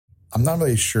I'm not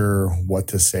really sure what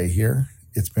to say here.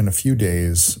 It's been a few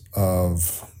days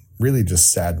of really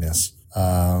just sadness.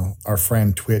 Our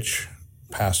friend tWitch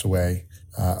passed away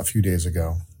a few days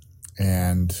ago.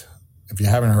 And if you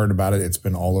haven't heard about it, it's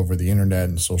been all over the internet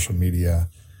and social media.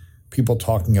 People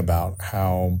talking about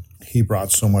how he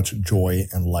brought so much joy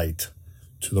and light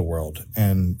to the world.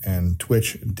 And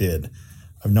tWitch did.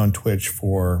 I've known tWitch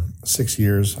for 6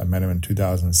 years. I met him in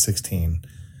 2016.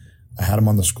 I had him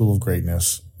on the School of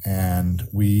Greatness, and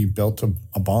we built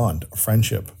a bond, a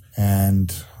friendship.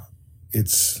 And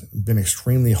it's been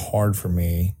extremely hard for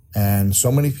me and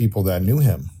so many people that knew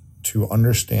him to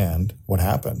understand what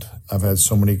happened. I've had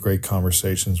so many great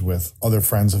conversations with other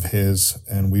friends of his,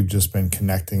 and we've just been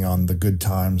connecting on the good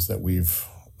times that we've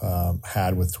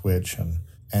had with tWitch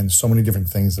and so many different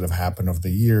things that have happened over the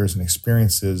years and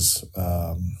experiences.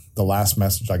 The last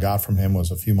message I got from him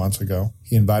was a few months ago.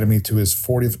 He invited me to his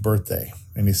 40th birthday,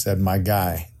 and he said, "My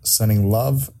guy, sending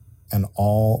love and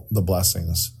all the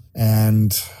blessings."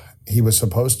 And he was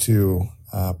supposed to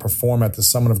perform at the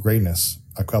Summit of Greatness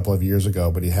a couple of years ago,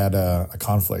 but he had a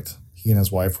conflict. He and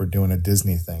his wife were doing a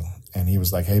Disney thing, and he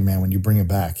was like, "Hey man, when you bring it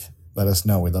back, let us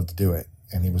know. We'd love to do it."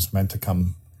 And he was meant to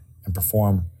come and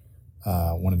perform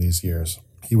one of these years.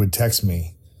 He would text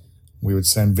me. We would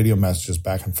send video messages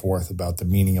back and forth about the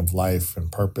meaning of life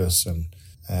and purpose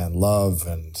and love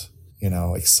and,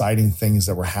 exciting things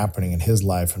that were happening in his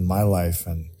life and my life.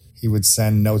 And he would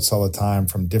send notes all the time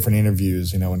from different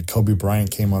interviews. When Kobe Bryant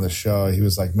came on the show, he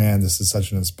was like, "Man, this is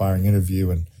such an inspiring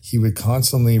interview." And he would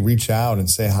constantly reach out and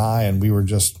say hi. And we were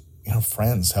just,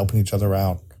 friends helping each other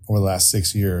out over the last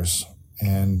 6 years.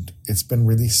 And it's been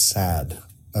really sad.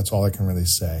 That's all I can really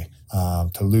say.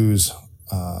 To lose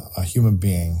a human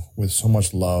being with so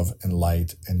much love and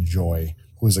light and joy,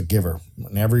 who is a giver.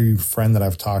 And every friend that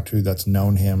I've talked to that's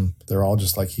known him, they're all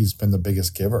just like, he's been the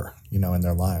biggest giver, in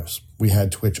their lives. We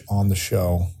had tWitch on the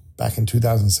show back in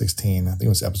 2016. I think it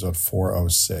was episode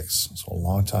 406. So a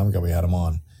long time ago we had him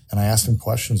on. And I asked him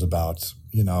questions about,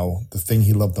 the thing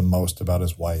he loved the most about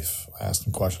his wife. I asked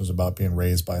him questions about being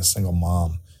raised by a single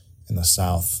mom in the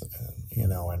South,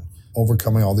 and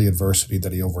overcoming all the adversity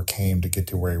that he overcame to get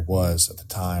to where he was at the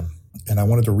time. And I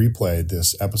wanted to replay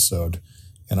this episode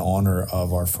in honor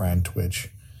of our friend tWitch,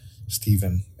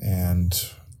 Stephen, and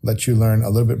let you learn a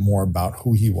little bit more about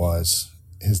who he was,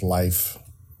 his life,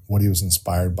 what he was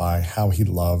inspired by, how he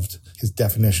loved, his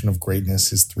definition of greatness,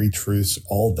 his 3 truths,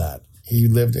 all that. He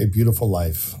lived a beautiful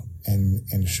life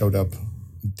and showed up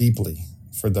deeply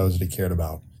for those that he cared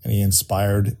about. And he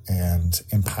inspired and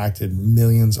impacted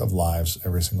millions of lives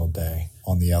every single day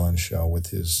on The Ellen Show with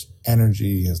his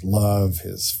energy, his love,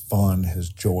 his fun, his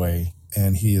joy.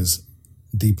 And he is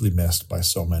deeply missed by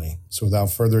so many. So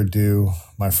without further ado,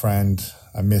 my friend,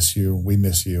 I miss you. We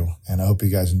miss you. And I hope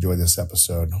you guys enjoy this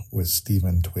episode with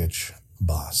Stephen tWitch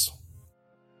Boss.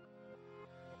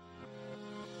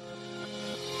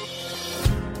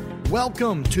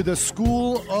 Welcome to the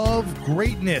School of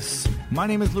Greatness. My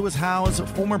name is Lewis Howes,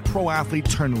 former pro athlete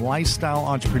turned lifestyle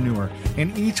entrepreneur.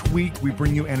 And each week we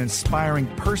bring you an inspiring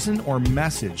person or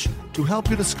message to help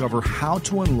you discover how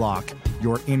to unlock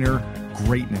your inner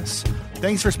greatness.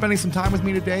 Thanks for spending some time with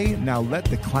me today. Now let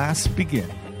the class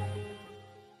begin.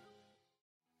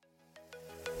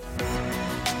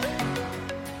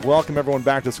 Welcome, everyone,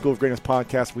 back to the School of Greatness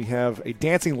podcast. We have a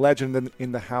dancing legend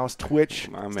in the house,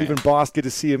 tWitch. Stephen Boss, good to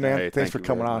see you, man. Hey, Thanks for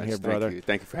coming on here, brother.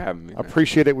 Thank you for having me. I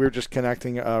appreciate it. We were just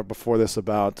connecting before this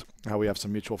about how we have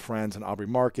some mutual friends, and Aubrey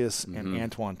Marcus and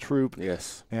Antoine Troop.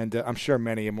 Yes. And I'm sure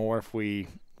many more if we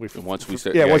once we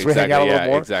hang out a little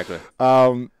more. Exactly.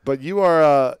 But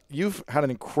you've had an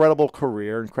incredible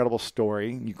career, incredible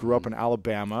story. You grew up in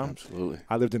Alabama. Absolutely.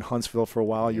 I lived in Huntsville for a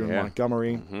while. You were in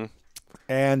Montgomery. Mm-hmm.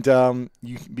 And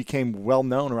you became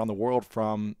well-known around the world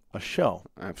from a show.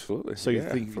 Absolutely. So you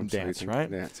think from dance,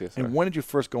 right? Dance, yes, and when did you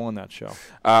first go on that show?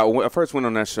 I first went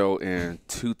on that show in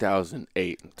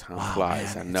 2008. Time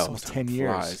flies, man, I know. Almost 10 years.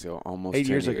 Flies, almost 8 10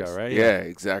 years ago, right? Yeah,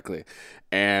 exactly.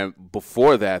 And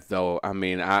before that, though,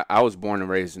 I was born and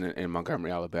raised in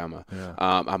Montgomery, Alabama. Yeah.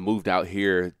 I moved out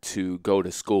here to go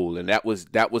to school, and that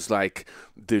was like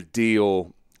the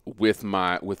deal with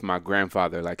my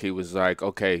grandfather. Like, he was like,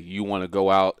 okay, you want to go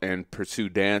out and pursue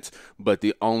dance, but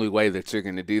the only way that you're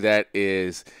going to do that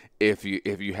is if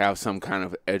you have some kind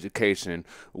of education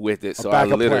with it. So I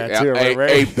literally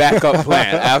a backup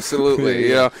plan, absolutely.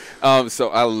 So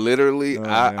I literally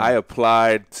I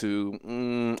applied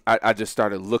to. I just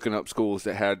started looking up schools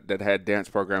that had dance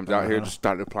programs out here. Just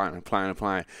started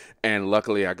applying, and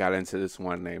luckily I got into this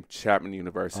one named Chapman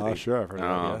University. Oh, sure, I've heard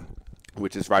of that,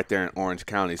 which is right there in Orange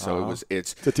County. So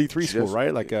it's a T3 school,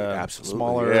 right? Like a absolutely.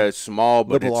 smaller, yeah, it's small,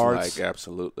 but it's arts. like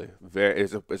absolutely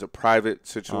it's a private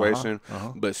situation,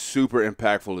 but super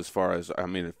impactful as far as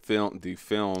the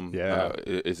film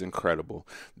is incredible.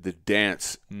 The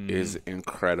dance is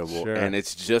incredible, and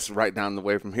it's just right down the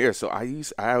way from here. So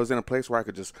I was in a place where I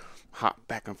could just hop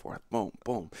back and forth, boom,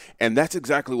 boom, and that's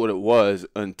exactly what it was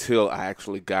until I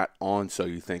actually got on. So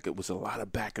You Think it was a lot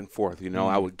of back and forth.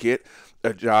 I would get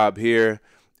a job here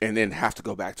and then have to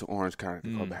go back to Orange County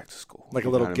to go back to school. Like a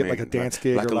little gig, like a dance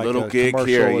gig, like or a little gig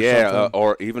here,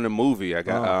 or even a movie. I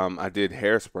got I did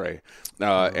Hairspray,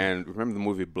 and remember the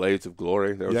movie Blades of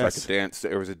Glory? There was like a dance.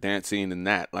 There was a dance scene in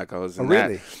that. Like I was in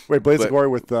that. Wait, Blades of Glory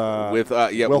with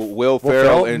Will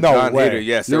Ferrell and John Hader.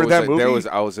 Yes, you were in that movie?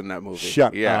 I was in that movie.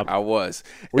 Shut up. I was.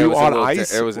 Were you on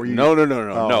ice?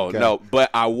 No. But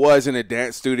I was in a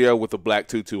dance studio with a black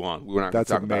tutu on. We were not going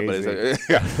to talk amazing.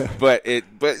 about it.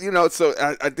 But so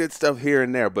I did stuff here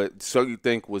and there. But So You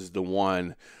Think was the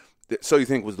one. So You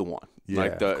Think was the one. Yeah,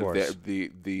 like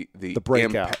the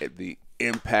breakout. The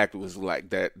impact was like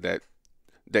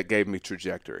that gave me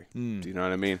trajectory. Do you know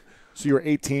what I mean? So you were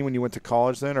 18 when you went to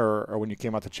college then, or when you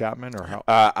came out to Chapman, or how?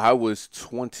 I was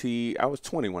 20. I was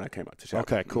 20 when I came out to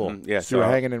Chapman. Okay, cool. Yeah, so you were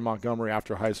hanging in Montgomery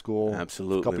after high school.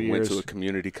 Absolutely. A couple Went years. to a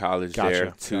community college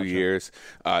there, 2 years,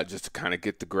 just to kind of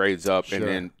get the grades up, and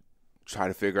then try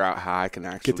to figure out how I can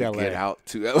actually get out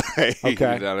to LA. Okay. You know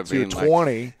what I mean? So you're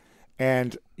 20,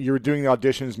 and you were doing the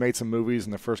auditions, made some movies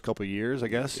in the first couple of years, I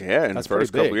guess. Yeah, in the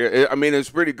first couple of years. It's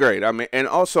pretty great. And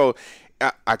also,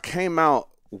 I came out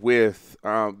with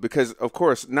because of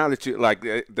course now that you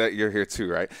that you're here too,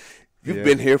 right? You've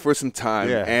been here for some time,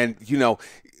 and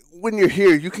when you're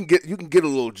here, you can get a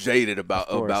little jaded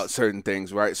about certain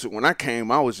things, right? So when I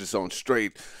came, I was just on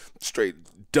straight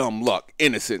dumb luck,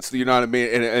 innocence. You know what I mean?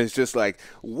 And it's just like,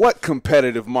 what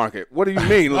competitive market? What do you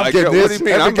mean? Like, what do you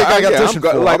mean? I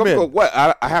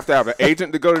have to have an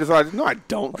agent to go to this audition? No, I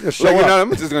don't.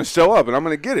 I'm just gonna show up and I'm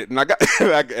gonna get it. And I got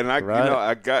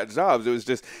I got jobs. It was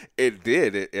just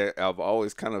I've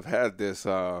always kind of had this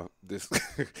a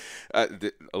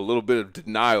little bit of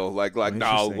denial,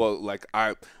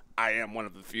 I am one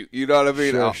of the few. You know what I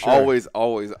mean?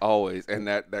 Always, and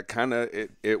that kind of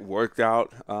it worked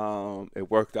out. It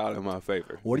worked out in my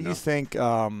favor. What do you think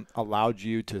allowed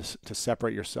you to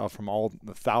separate yourself from all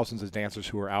the thousands of dancers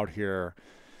who were out here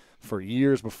for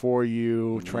years before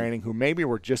you, training, who maybe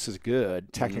were just as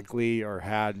good technically or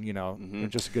had were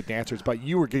just good dancers, but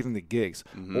you were getting the gigs?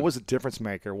 What was the difference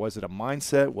maker? Was it a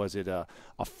mindset? Was it a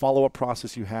follow-up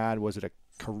process you had? Was it a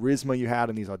charisma you had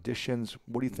in these auditions?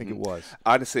 What do you think it was?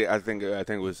 Honestly, I think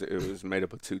it was made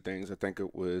up of two things. I think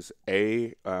it was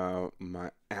my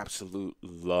absolute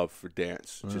love for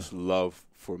dance, just love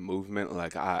for movement.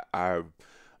 Like I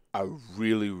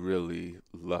really, really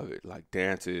love it. Like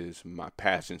dance is my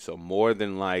passion. So more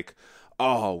than like,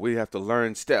 oh, we have to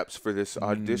learn steps for this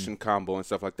audition combo and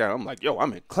stuff like that. I'm like, yo,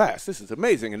 I'm in class. This is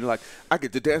amazing. And like, I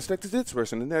get to dance next to this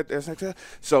person and that dance next to that.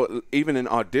 So even in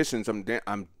auditions,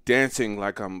 I'm dancing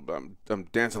like I'm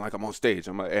dancing like I'm on stage.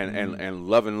 And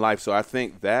loving life. So I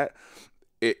think that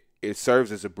it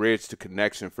serves as a bridge to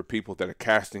connection for people that are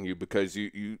casting you, because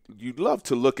you love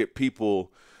to look at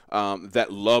people that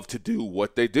love to do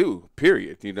what they do,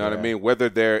 period. You know what I mean? Whether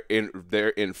they're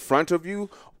in front of you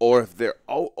or if they're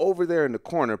over there in the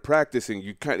corner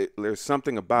practicing, there's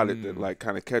something about it that like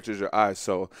kind of catches your eye.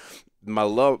 So my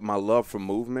love for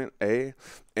movement,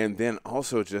 and then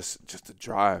also just the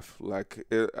drive. Like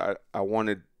I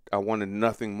wanted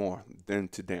nothing more than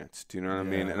to dance. Do you know what I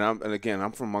mean? And again,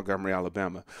 I'm from Montgomery,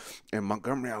 Alabama. And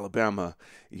Montgomery, Alabama,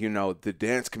 the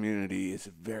dance community is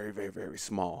very, very, very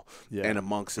small. Yeah. And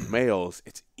amongst the males,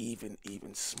 it's even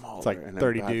smaller. It's like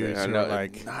 30 dudes who are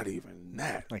like, not even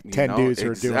that. Like 10 dudes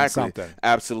who are doing something.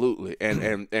 Absolutely.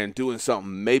 And doing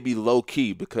something maybe low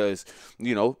key, because,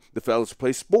 the fellas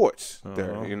play sports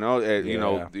there,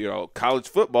 college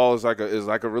football is like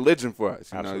a religion for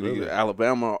us. Absolutely.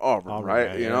 Alabama or Auburn,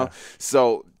 right?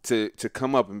 So to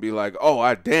come up and be like, oh,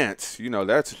 I dance,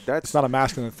 that's it's not a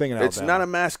masculine thing in Alabama. It's not a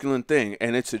masculine thing,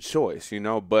 and it's a choice,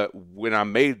 But when I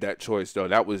made that choice, though,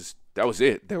 that was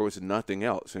it. There was nothing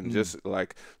else, and just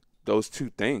like those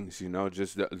two things,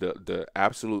 just the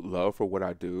absolute love for what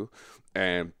I do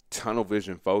and tunnel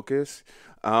vision focus.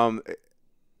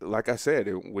 Like I said,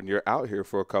 when you're out here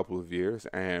for a couple of years,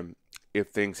 and if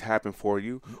things happen for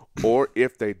you, or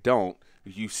if they don't,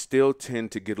 you still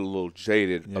tend to get a little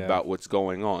jaded about what's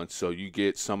going on. So you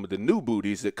get some of the new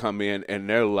booties that come in and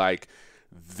they're like,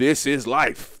 this is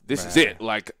life. This is it.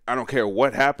 Like, I don't care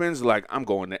what happens. Like, I'm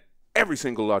going to every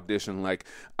single audition like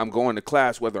I'm going to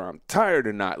class whether I'm tired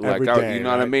or not. Like, Every day, you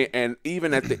know what I mean? And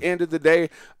even at the end of the day,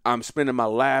 I'm spending my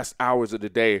last hours of the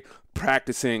day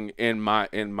practicing in my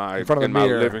living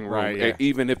room. Right, yeah. And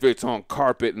even if it's on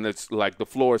carpet and it's like the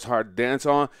floor is hard to dance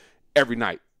on, every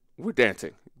night we're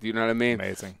dancing. Do you know what I mean?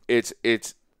 Amazing. It's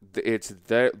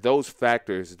those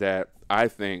factors that I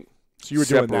think So you were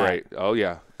separate. doing that. Oh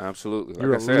yeah, absolutely. Like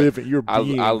You're I said, living. You're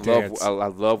being I dance.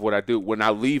 love what I do. When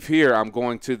I leave here, I'm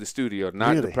going to the studio,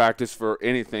 not to Really? practice for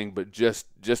anything, but just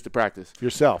to practice.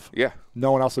 Yourself. Yeah.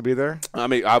 No one else will be there? I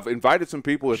mean, I've invited some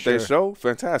people. If they Sure. show,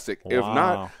 fantastic. If Wow.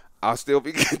 not, I'll still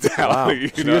be getting down. Wow. You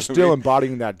So know you're what I still mean?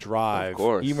 embodying that drive, Of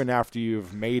course. even after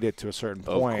you've made it to a certain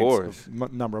Of point. course.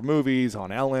 Number of movies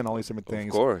on Ellen, all these different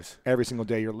things. Of course. Every single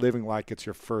day, you're living like it's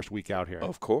your first week out here.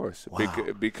 Of course. Wow.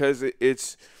 Because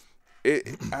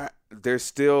there's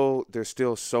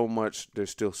still so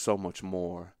much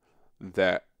more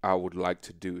that I would like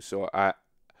to do. So I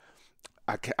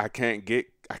can't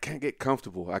get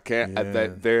comfortable. I can't.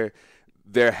 Yeah.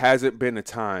 There hasn't been a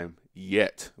time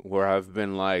yet where I've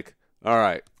been like, all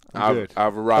right, good.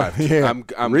 I've arrived. Yeah.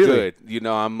 I'm Really? good. You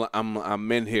know,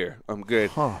 I'm in here. I'm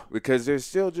good. Huh. Because there's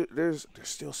still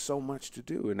so much to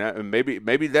do, and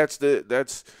maybe that's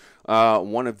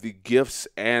one of the gifts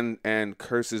and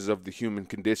curses of the human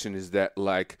condition is that,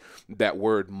 like, that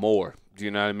word more. Do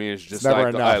you know what I mean? It's just never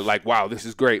like enough. like, wow, this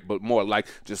is great, but more. Like,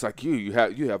 just like you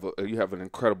have an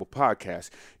incredible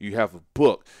podcast. You have a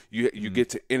book. You get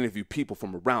to interview people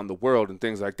from around the world and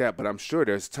things like that. But I'm sure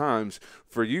there's times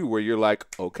for you where you're like,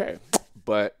 okay,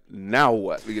 but now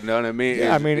what? You know what I mean?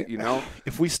 Yeah, I mean, you know,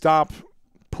 if we stop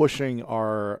pushing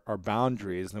our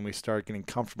boundaries, then we start getting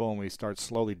comfortable and we start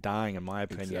slowly dying, in my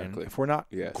opinion. Exactly. If we're not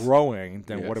Yes. growing,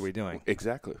 then Yes. what are we doing?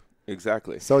 Exactly.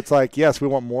 So it's like, yes, we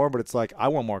want more, but it's like, I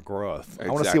want more growth. I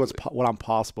want to see Exactly. what I'm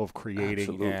possible of creating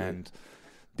Absolutely. and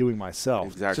doing myself,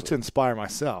 Exactly. just to inspire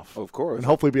myself. Of course. And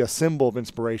hopefully be a symbol of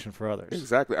inspiration for others.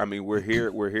 Exactly. I mean, we're here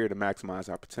to maximize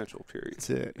our potential. Period. That's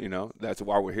it. You know, that's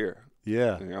why we're here.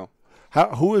 Yeah. You know.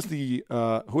 Who are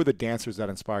the dancers that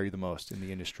inspire you the most in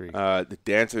the industry? The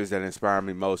dancers that inspire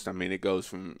me most, I mean, it goes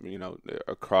from,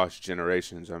 across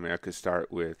generations. I mean, I could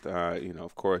start with,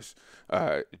 of course,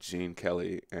 Gene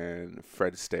Kelly and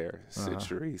Fred Astaire, Sid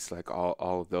Charisse, like all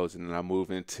of those. And then I move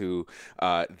into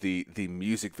the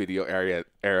music video era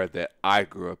that I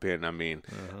grew up in. I mean,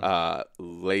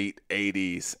 late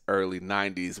 80s, early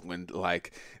 90s, when,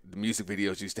 like, the music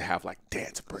videos used to have, like,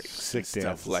 dance breaks Sick and stuff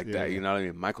dances, like that. yeah. You know what I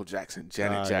mean? Michael Jackson,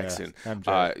 Janet Jackson, yeah.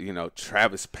 MJ.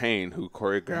 Travis Payne, who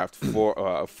choreographed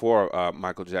for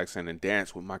Michael Jackson and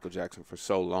danced with Michael Jackson for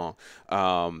so long.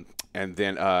 And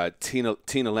then Tina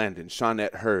Landon,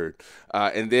 Shawnette Hurd,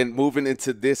 and then moving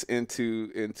into this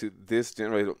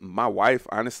generation. My wife,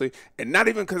 honestly, and not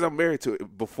even because I'm married to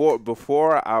it.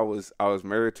 Before I was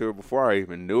married to her, before I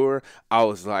even knew her, I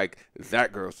was like,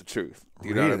 that girl's the truth.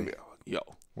 You know what I Really? mean? Yo.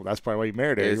 Well, that's probably why you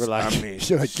married her. You were like, I mean,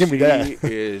 she's like, give me that.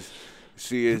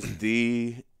 She is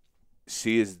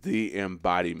the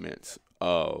embodiment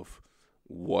of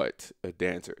what a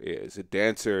dancer is. A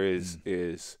dancer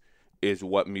is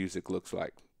what music looks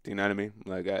like. Do you know what I mean?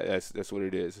 Like, that's what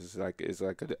it is. It's like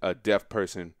a deaf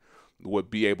person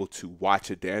would be able to watch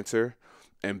a dancer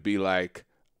and be like,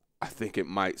 I think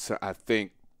that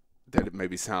it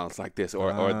maybe sounds like this,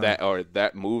 or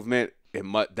that movement.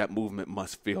 That movement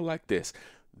must feel like this.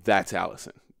 That's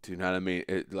Allison. Do you know what I mean?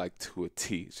 It, like, to a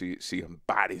T. She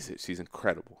embodies it. She's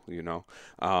incredible. You know,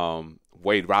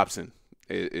 Wade Robson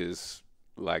is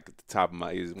like at the top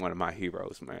of he's one of my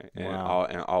heroes, man,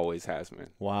 and always has been.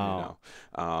 Wow.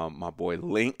 You know, my boy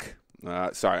Link.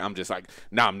 Sorry, I'm just like,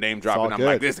 now I'm name dropping. I'm good.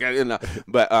 like, this guy, you know.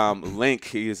 But Link,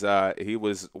 he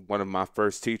was one of my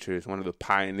first teachers, one of the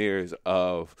pioneers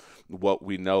of what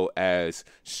we know as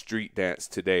street dance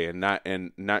today, and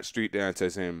not street dance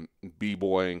as in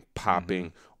b-boying,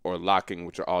 popping, or locking,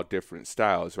 which are all different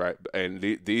styles, right? And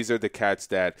these are the cats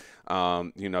that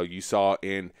you saw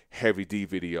in Heavy D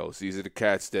videos. These are the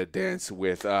cats that dance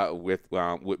with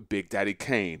Big Daddy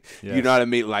Kane. Yes. You know what I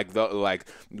mean? Like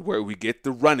where we get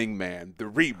the Running Man, the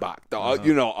Reebok,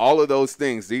 all of those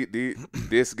things.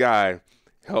 This guy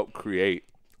helped create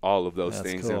all of those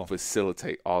things cool. and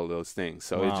facilitate all of those things.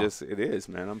 So it is,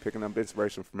 man. I'm picking up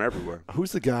inspiration from everywhere.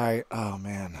 Who's the guy? Oh,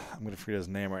 man. I'm going to forget his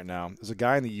name right now. There's a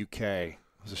guy in the UK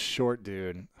who's a short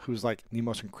dude who's like the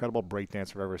most incredible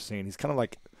breakdancer I've ever seen. He's kind of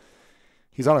like,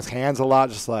 he's on his hands a lot,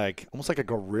 just like, almost like a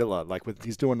gorilla. Like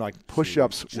he's doing like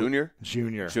push-ups. Junior.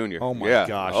 Oh, my Yeah.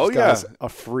 gosh. Oh, this guy's a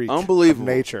freak. Unbelievable.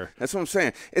 Of nature. That's what I'm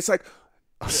saying. It's like,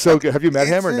 So good. Have you met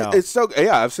him or no? It's so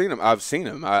yeah. I've seen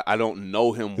him. I don't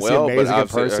know him Is well, he but amazing I've in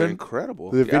person? seen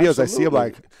incredible. The videos I see, I'm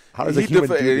like, how does a human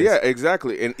do this? Yeah,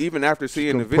 exactly. And even after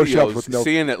seeing the push-ups with videos,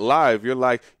 seeing it live, you're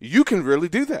like, you can really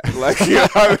do that. Like, you know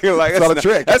what I mean? Like, it's not a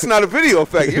trick. That's not a video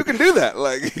effect. You can do that.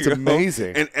 Like, it's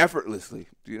amazing and effortlessly.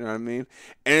 You know what I mean?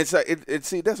 And it's like,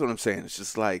 see, that's what I'm saying. It's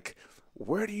just like,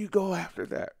 where do you go after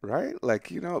that, right? Like,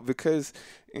 you know, because,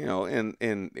 you know, in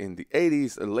the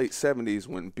 80s, the late 70s,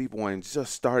 when B-boying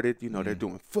just started, you know, they're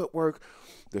doing footwork,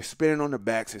 they're spinning on their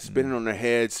backs, they're spinning on their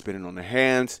heads, spinning on their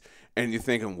hands, and you're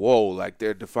thinking, whoa, like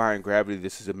they're defying gravity.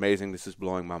 This is amazing. This is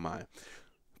blowing my mind.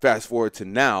 Fast forward to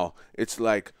now, it's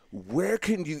like, where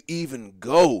can you even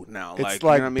go now? It's like you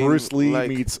know what I mean? Bruce Lee like,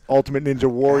 meets Ultimate Ninja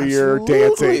Warrior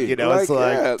dancing. You know, it's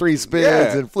like 3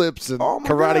 spins and flips and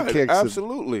karate kicks.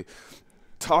 Absolutely.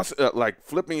 Toss like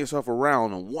flipping yourself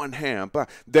around on one hand, but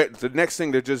the next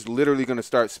thing they're just literally going to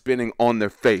start spinning on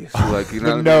their face, like, you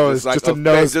know, what nose, I mean? just a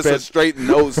nose spin, just a straight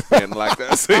nose spin, like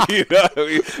that's you know what I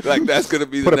mean? Like that's going to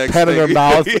be the next thing. Put a pen in their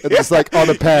mouth, and just like on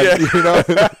the pen, you know.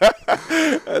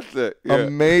 That's it. Yeah.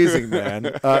 Amazing,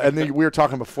 man. And then we were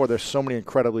talking before. There's so many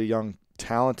incredibly young,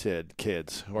 talented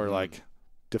kids who are like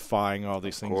defying all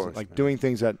these things, like doing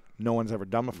things that no one's ever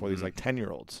done before. These like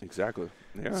 10-year-olds. Exactly.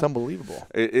 Yeah. It's unbelievable.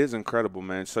 It is incredible,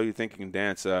 man. So You Think You Can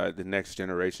Dance, the next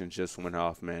generation just went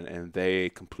off, man, and they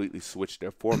completely switched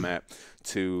their format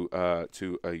to a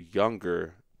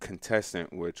younger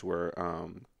contestant, which were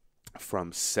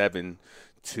from 7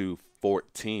 to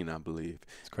 14, I believe.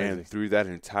 It's crazy. And through that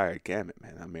entire gamut,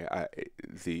 man, I mean,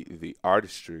 the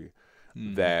artistry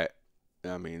that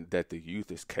the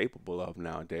youth is capable of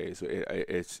nowadays,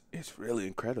 it's really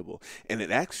incredible. And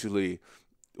it actually,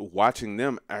 watching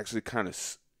them actually kind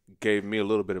of gave me a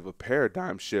little bit of a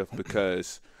paradigm shift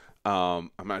because I'm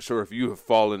not sure if you have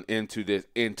fallen into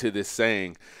this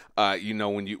saying, you know,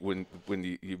 when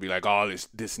you be like, oh,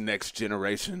 this next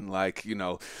generation, like, you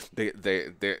know, they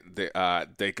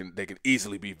can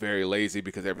easily be very lazy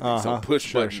because everything's so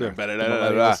push button.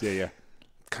 Yeah.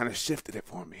 Kind of shifted it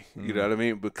for me. You know what I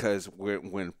mean? Because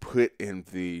when put in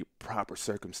the proper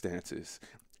circumstances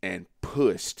and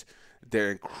pushed,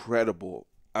 they're incredible.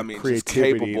 I mean, just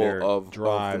capable of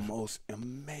the most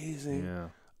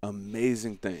amazing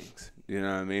things. You know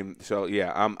what I mean? So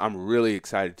yeah, I'm really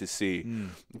excited to see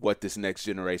what this next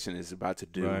generation is about to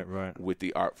do with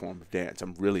the art form of dance.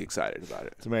 I'm really excited about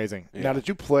it. It's amazing. Yeah. Now, did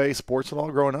you play sports at all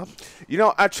growing up? You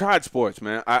know, I tried sports,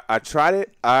 man. I tried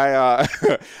it. I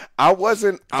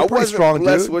wasn't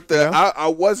blessed with the I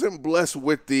wasn't blessed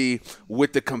with the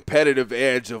competitive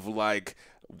edge of like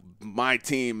my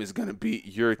team is gonna beat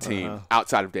your team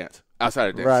outside of dance. Outside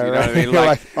of dance, right, you know what I mean?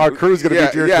 Like our crew's gonna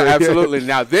beat your crew. Yeah, absolutely.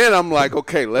 Now then, I'm like,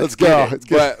 okay, let's go.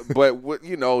 Get it. But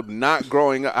you know, not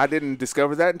growing up, I didn't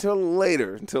discover that until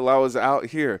later, until I was out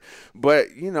here.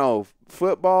 But you know,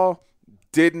 football,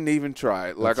 didn't even try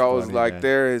it. Like I was like, man,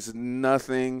 there is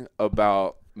nothing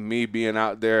about me being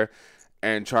out there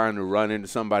and trying to run into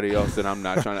somebody else that I'm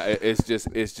not trying to. It's it's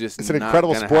an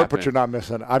incredible sport, happen. But you're not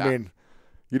missing. I mean,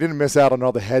 you didn't miss out on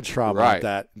all the head trauma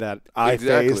that I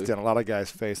faced and a lot of guys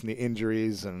face, and the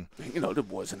injuries. And you know, the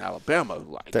boys in Alabama,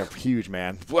 like, they're huge,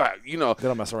 man. But you know, they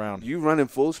don't mess around. You running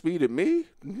full speed at me?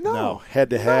 No,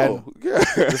 head to head. Yeah,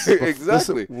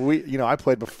 exactly. I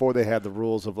played before they had the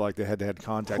rules of like the head to head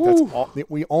contact. That's all.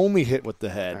 We only hit with the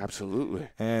head. Absolutely.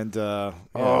 And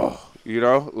you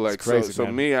know, like crazy, so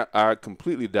me, I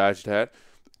completely dodged that.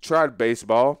 Tried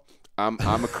baseball. I'm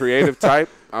a creative type.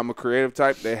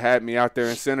 They had me out there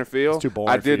in center field. It's too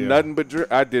boring. I did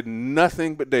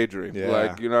nothing but daydream. Yeah.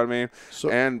 Like, you know what I mean?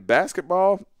 And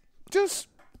basketball,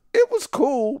 it was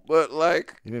cool, but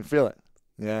like you didn't feel it.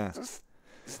 Yeah. Just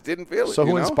didn't feel it. So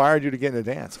who inspired you to get into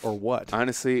dance, or what?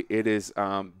 Honestly, it is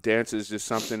dance is just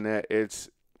something that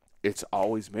it's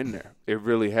always been there. It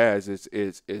really has.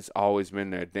 It's always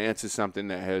been there. Dance is something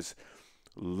that has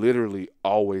literally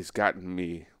always gotten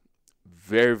me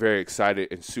very, very excited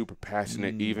and super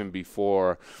passionate even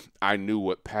before I knew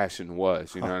what passion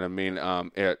was. You know what I mean?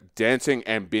 Dancing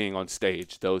and being on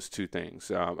stage, those two things.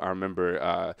 I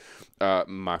remember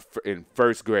in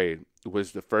first grade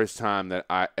was the first time that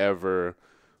I ever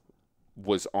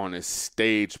was on a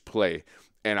stage play.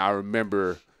 And I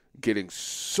remember getting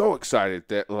so excited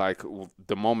that like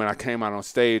the moment I came out on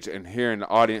stage and hearing the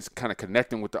audience, kind of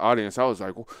connecting with the audience, I was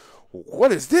like,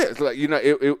 what is this? Like, you know,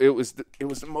 it was the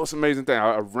most amazing thing.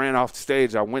 I ran off the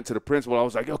stage. I went to the principal. I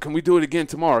was like, yo, can we do it again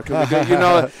tomorrow? Can we do it? You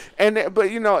know,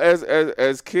 but you know,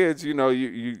 as kids, you know,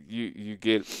 you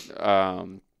get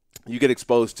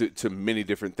exposed to many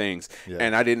different things. Yeah.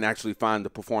 And I didn't actually find the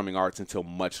performing arts until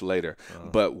much later.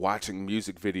 But watching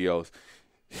music videos,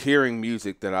 hearing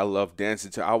music that I love dancing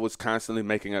to. I was constantly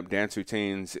making up dance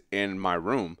routines in my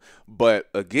room. But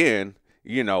again,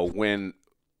 you know, when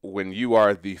you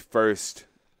are the first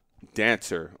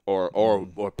dancer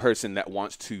or person that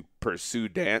wants to pursue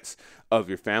dance of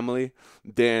your family,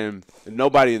 then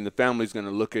nobody in the family is going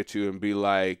to look at you and be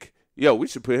like, yo, we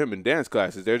should put him in dance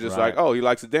classes. They're just like, oh, he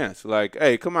likes to dance. Like,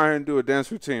 hey, come out here and do a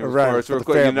dance routine for us real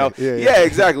quick. You know, yeah,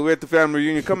 exactly. We're at the family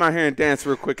reunion. Come out here and dance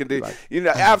real quick and do, you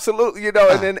know, absolutely, you know,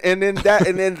 and then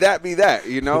that be that,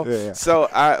 you know. So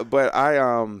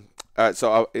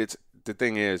it's the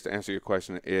thing is, to answer your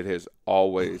question, it has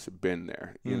always been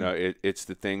there. You know, it's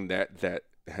the thing that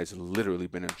has literally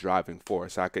been a driving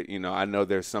force. I know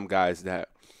there's some guys that,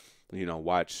 you know,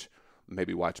 watch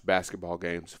basketball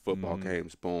games, football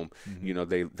games, boom. You know,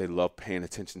 they love paying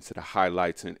attention to the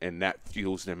highlights, and that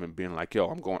fuels them and being like, yo,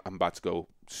 I'm about to go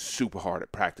super hard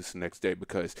at practice the next day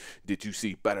because did you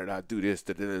see, better not do this,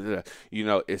 da, da, da, da. You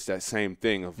know, it's that same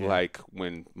thing of like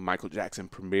when Michael Jackson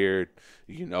premiered,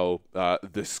 you know,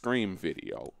 the Scream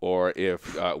video, or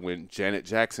if when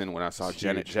I saw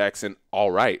Janet Jackson,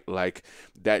 all right, like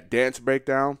that dance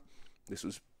breakdown, this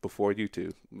was before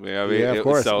YouTube. You know what I mean? Yeah, of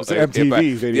course. So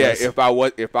MTV videos. Yeah,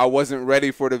 if I wasn't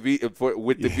ready with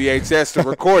the VHS to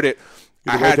record it,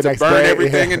 I had to burn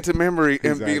everything into memory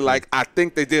and be like, I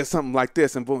think they did something like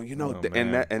this, and boom, you know,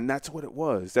 and that's what it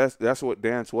was. That's what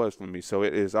dance was for me. So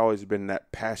it has always been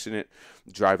that passionate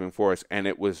driving force, and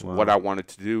it was what I wanted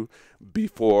to do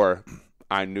before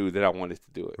I knew that I wanted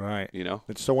to do it. Right. You know.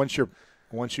 And so once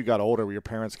you got older, were your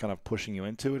parents kind of pushing you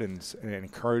into it and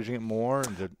encouraging it more?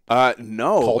 And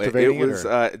no, cultivating it was.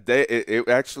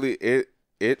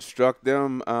 It struck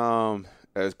them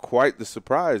as quite the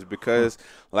surprise because,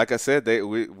 like I said,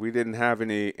 we didn't have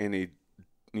any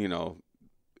you know,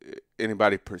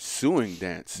 anybody pursuing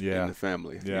dance in the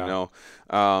family. You know,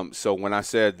 so when I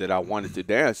said that I wanted to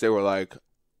dance, they were like,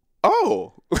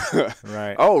 oh,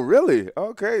 right. Oh, really?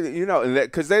 Okay. You know,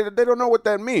 because they don't know what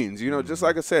that means. You know, just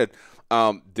like I said,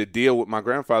 the deal with my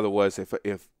grandfather was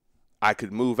if I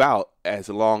could move out as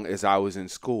long as I was in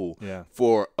school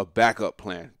for a backup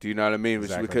plan. Do you know what I mean?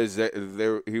 Exactly. Because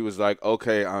he was like,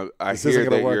 okay, I hear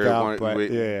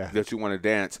that that you want to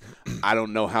dance. I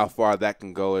don't know how far that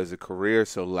can go as a career,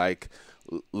 so like,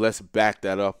 let's back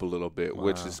that up a little bit,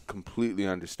 which is completely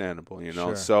understandable, you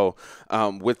know. Sure.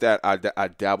 So with that, I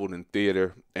dabbled in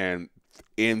theater, and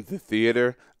in the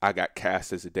theater, I got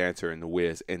cast as a dancer in The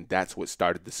Wiz, and that's what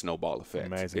started the snowball effect.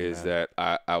 Amazing, that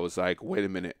I was like, wait a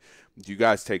minute, do you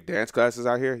guys take dance classes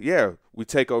out here? Yeah, we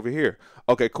take over here.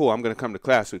 Okay, cool, I'm going to come to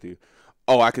class with you.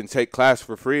 Oh, I can take class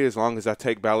for free as long as I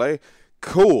take ballet?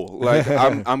 Cool. Like,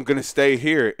 I'm going to stay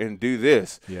here and do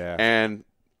this. Yeah. And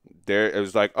there it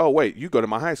was like, oh, wait, you go to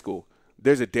my high school.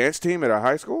 There's a dance team at our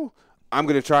high school? I'm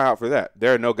going to try out for that.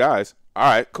 There are no guys. All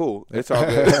right, cool. It's all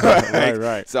good.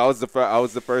 Right. So I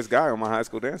was the first guy on my high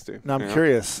school dance team. Now, I'm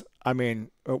curious. I mean,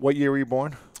 what year were you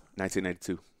born?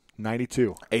 1982.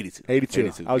 92.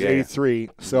 82. I was 83.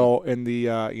 So in the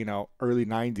early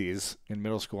 90s in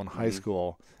middle school and high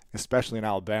school, especially in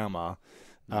Alabama,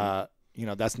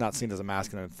 that's not seen as a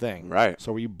masculine thing. Right.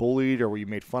 So were you bullied or were you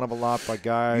made fun of a lot by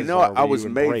guys? You know, I was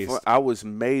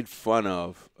made fun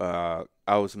of.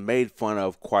 I was made fun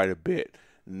of quite a bit.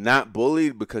 Not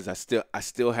bullied because I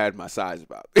still had my size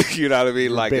about me. You know what I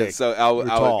mean? Like, big. so I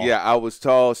was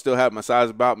tall, still had my size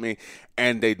about me,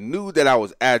 and they knew that I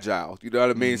was agile. You know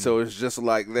what I mean? So it's just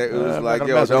like that. It was like,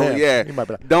 yo,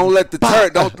 don't let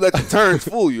the turns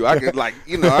fool you. I could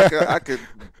I could.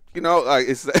 You know, like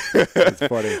it's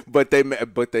funny. But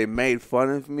they made fun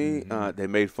of me. They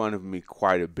made fun of me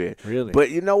quite a bit. Really?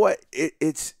 But you know what?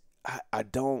 I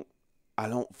don't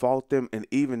fault them. And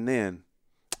even then,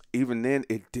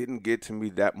 it didn't get to me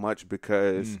that much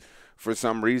because for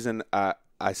some reason I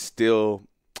still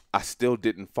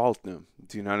didn't fault them.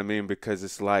 Do you know what I mean? Because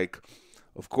it's like,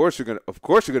 of course you're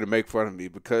gonna make fun of me,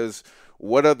 because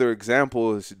what other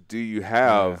examples do you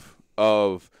have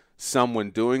of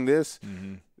someone doing this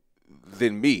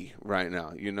than me right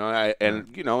now? You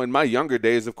know, in my younger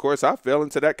days, of course, I fell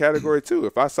into that category too.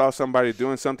 If I saw somebody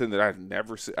doing something that I'd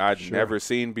never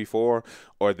seen before,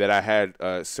 or that I had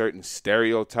a certain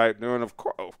stereotype doing, of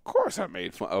course I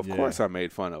made fun. Of course I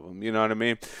made fun of them. You know what I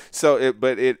mean? So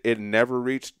it never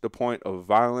reached the point of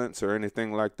violence or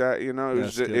anything like that. You know,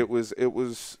 it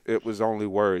was only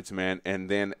words, man. And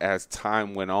then as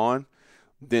time went on,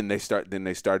 then they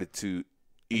started to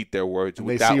eat their words. And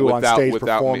they see you on stage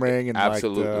performing and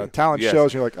absolutely. like the talent shows.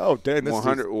 And you're like, oh, damn, this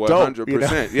 100%. You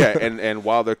know? Yeah, and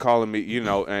while they're calling me,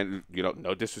 and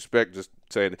no disrespect, just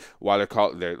saying while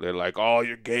they're like, oh,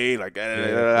 you're gay, like,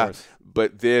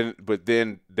 but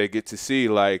then they get to see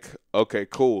like, okay,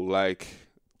 cool, like,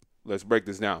 let's break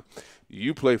this down.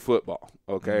 You play football,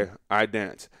 okay? I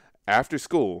dance. After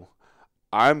school,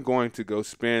 I'm going to go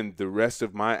spend the rest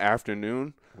of my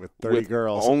afternoon with 30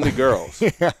 girls. Only girls.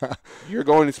 Yeah. You're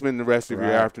going to spend the rest of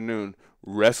your afternoon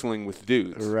wrestling with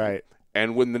dudes. Right.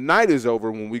 And when the night is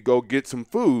over, when we go get some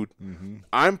food,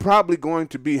 I'm probably going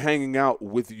to be hanging out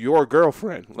with your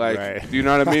girlfriend. Like, do you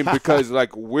know what I mean? Because,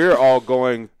 like, we're all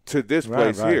going to this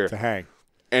place here. To hang.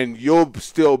 And you'll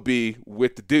still be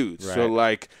with the dudes. Right. So,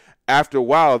 like, after a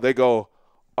while, they go,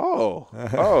 oh,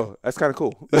 that's kind of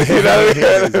cool. You know what I mean?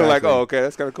 Exactly. Like, oh, okay,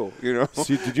 that's kind of cool. You know. So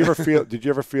did you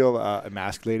ever feel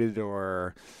emasculated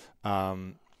or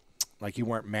like you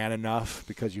weren't man enough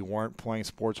because you weren't playing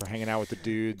sports or hanging out with the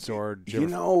dudes, or but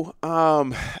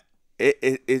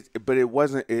it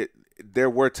wasn't. There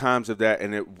were times of that,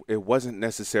 and it wasn't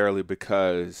necessarily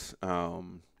because I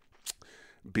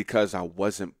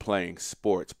wasn't playing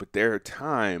sports, but there are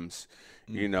times.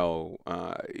 Even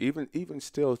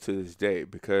still to this day,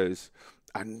 because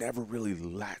I never really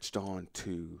latched on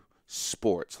to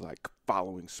sports, like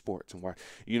following sports and why,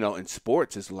 and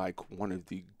sports is like one of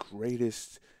the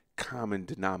greatest common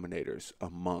denominators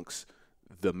amongst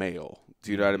the male.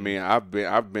 Do you know what I mean?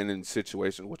 I've been in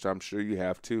situations, which I'm sure you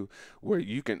have too,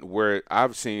 where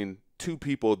I've seen two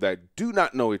people that do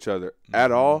not know each other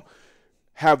at all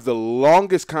have the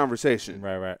longest conversation.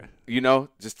 Right.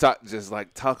 Just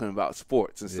like talking about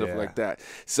sports and stuff like that.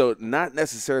 So not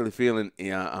necessarily feeling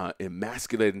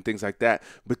emasculated and things like that,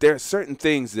 but there are certain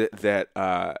things that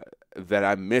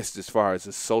I missed as far as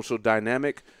a social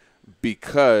dynamic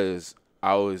because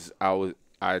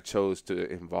I chose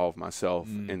to involve myself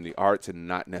in the arts and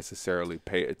not necessarily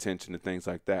pay attention to things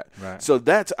like that. Right. So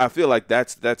I feel like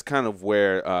that's kind of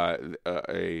where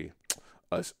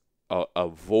a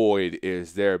void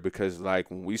is there, because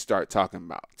like when we start talking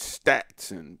about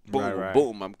stats and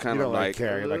boom, I'm kind of like,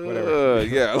 like whatever.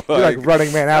 Yeah, like, you're like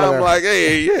running man out of there. I'm like,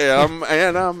 hey, yeah, I'm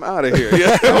out of here.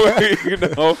 Yeah,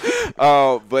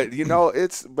 but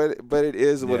it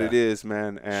is what it is,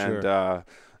 man, and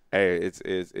hey,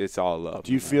 it's all love.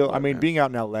 Do you feel? I mean, being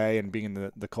out in LA and being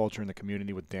in the culture and the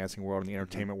community with dancing world and the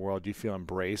entertainment world, do you feel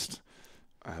embraced?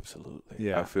 Absolutely.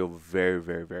 Yeah. I feel very,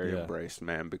 very, very embraced,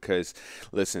 man, because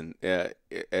listen,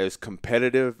 as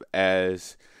competitive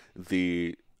as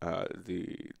the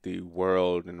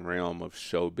world and realm of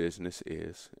show business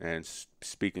is, and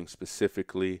speaking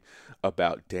specifically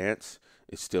about dance,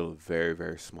 it's still a very,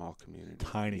 very small community.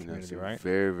 Tiny community, right?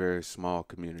 Very, very small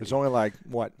community. There's only like,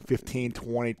 15,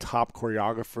 20 top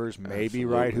choreographers maybe,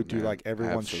 right, who do like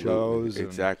everyone's shows.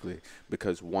 Exactly.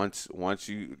 Because once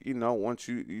you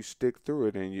stick through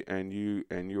it and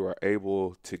you are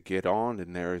able to get on,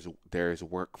 then there is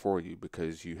work for you,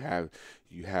 because you have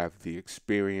the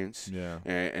experience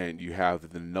and you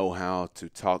have the know-how to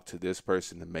talk to this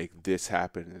person to make this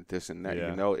happen and this and that.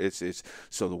 It's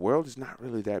so the world is not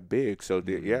really that big. So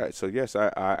so yes,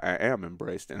 I am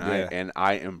embraced, and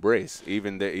I embrace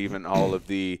even all of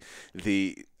the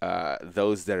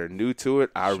those that are new to it.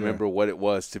 I remember what it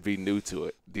was to be new to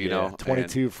it. You know,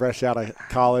 22, fresh out of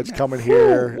college, coming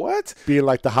here, being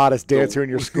like the hottest dancer in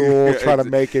your school, trying to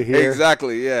make it here.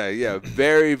 Exactly, yeah.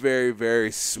 Very, very,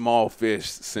 very small fish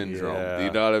syndrome. Yeah.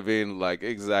 You know what I mean? Like,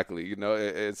 exactly.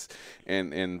 It's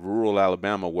in rural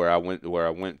Alabama where I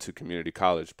went to community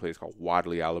college, a place called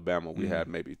Wadley, Alabama. We had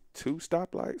maybe two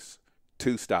stoplights,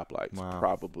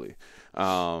 probably.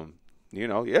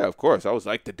 Of course, I was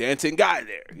like the dancing guy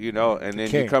there, and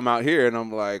then you come out here and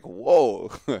I'm like,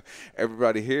 whoa,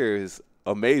 everybody here is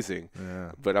amazing.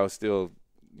 Yeah. But I was still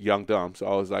young, dumb, so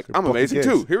I was like, I'm amazing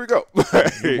too. Here we go.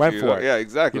 You went for it. Yeah,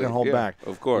 exactly. You didn't hold back.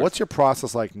 Of course. What's your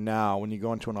process like now when you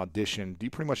go into an audition? Do you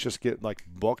pretty much just get like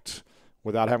booked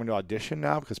without having to audition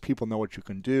now, because people know what you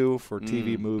can do for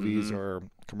TV, movies, or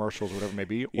commercials, whatever it may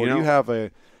be? Or do you have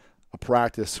a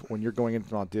practice when you're going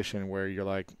into an audition where you're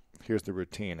like, here's the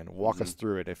routine, and walk us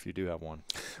through it if you do have one?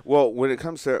 Well, when it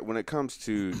comes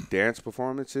to dance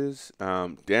performances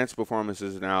now,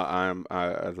 I'm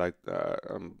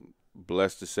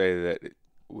blessed to say that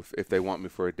if they want me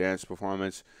for a dance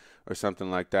performance or something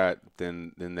like that,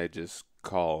 then they just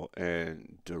call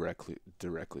and directly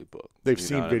book. They've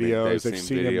seen videos. They've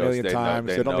seen a million times.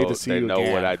 They don't need to see you again. They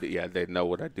know what I do. Yeah, they know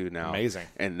what I do now. Amazing.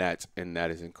 And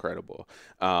that is incredible.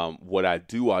 What I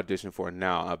do audition for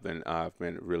now, I've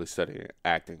been really studying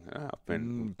acting. I've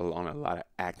been on a lot of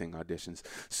acting auditions.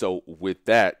 So with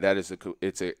that is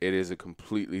it is a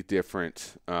completely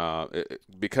different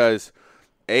because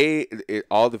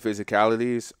all the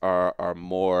physicalities are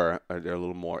more they're a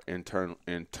little more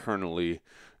internally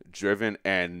driven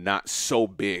and not so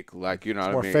big, like, you know what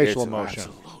I mean? More facial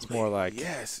emotion. It's more like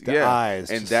the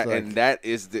eyes, and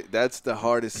that's the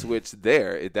hardest switch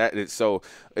there. So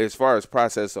as far as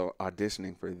process of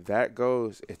auditioning for that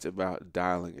goes, it's about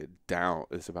dialing it down.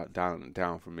 It's about dialing it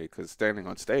down for me, because standing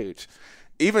on stage,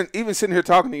 even sitting here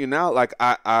talking to you now, like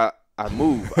I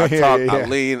move, I talk, I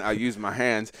lean, I use my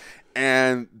hands.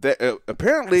 And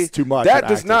apparently that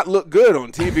does not look good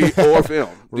on TV or film.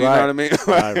 Do you know what I mean?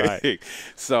 Right.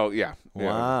 So, yeah.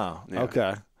 Wow. Yeah.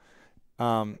 Okay.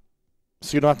 So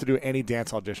you don't have to do any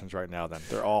dance auditions right now then?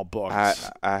 They're all booked.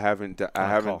 I haven't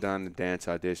done the dance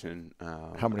audition.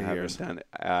 How many years? I haven't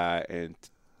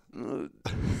done it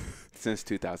since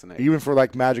 2008. Even for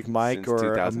like Magic Mike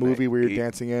or a movie where you're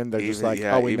dancing in, they're just like,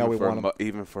 we know we want them.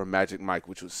 Even for Magic Mike,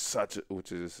 which is such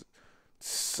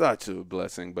a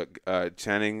blessing, but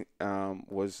Channing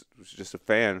was just a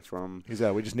fan from. He's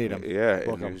we just need him. Yeah,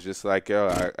 and it was just like,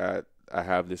 I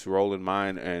have this role in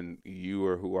mind, and you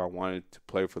are who I wanted to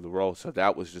play for the role. So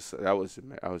that was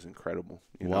incredible.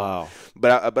 Wow. Know?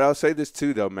 But I'll say this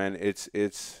too, though, man. It's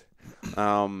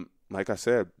like I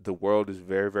said, the world is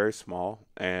very, very small,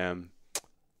 and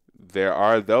there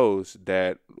are those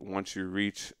that once you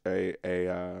reach a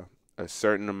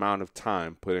certain amount of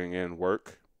time putting in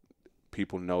work,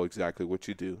 people know exactly what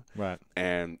you do. Right.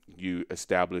 And you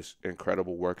establish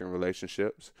incredible working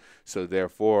relationships. So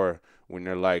therefore, when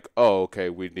they're like, oh, okay,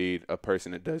 we need a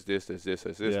person that does this.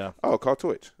 Yeah. Oh, call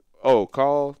tWitch. Oh,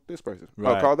 call this person.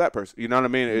 Right. Oh, call that person. You know what I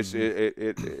mean?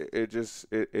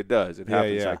 Mm-hmm. It does. It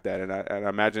happens like that. And I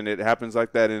imagine it happens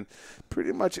like that in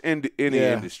pretty much any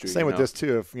industry. Same with this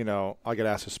too. If I get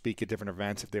asked to speak at different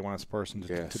events, if they want this person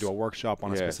to do a workshop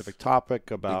on a specific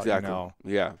topic about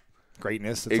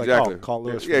greatness. It's like, call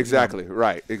Lewis. Yeah, exactly.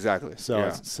 Right. Exactly. So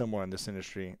it's similar in this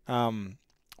industry.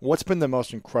 What's been the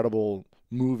most incredible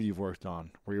movie you've worked on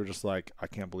where you're just like, I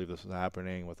can't believe this is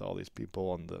happening with all these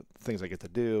people and the things I get to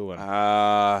do?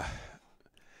 And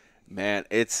man,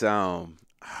 it's honestly,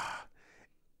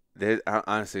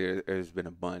 there's been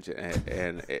a bunch,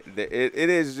 and it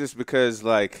is just because,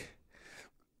 like,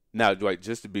 now, Dwight,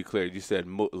 just to be clear, you said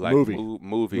movie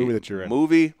that you're in.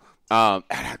 Movie. I'd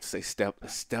have to say Step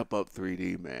Up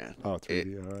 3D, man. Oh,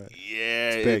 3D, all right.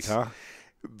 Yeah. It's big, huh?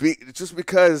 Just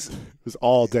because. It was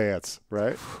all dance,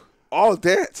 right? All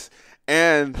dance.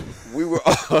 And we were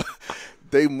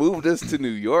they moved us to New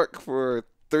York for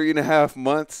 3.5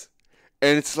 months.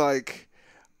 And it's like,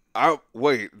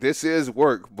 this is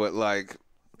work, but like,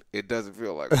 it doesn't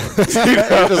feel like work.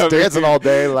 You're just dancing all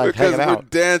day, like because hanging out. We're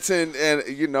dancing, and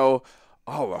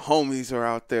all our homies are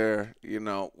out there.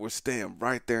 We're staying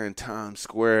right there in Times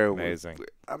Square. Amazing.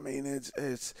 I mean,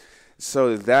 it's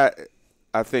so that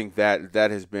I think that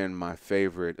has been my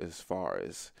favorite as far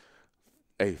as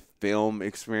a film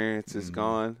experience has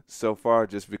gone so far,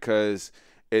 just because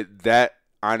that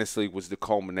honestly was the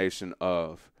culmination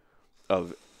of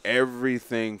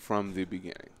everything from the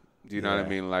beginning. Do you know what I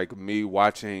mean? Like me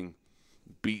watching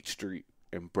Beat Street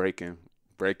and Breaking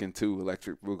 2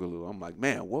 Electric Boogaloo. I'm like,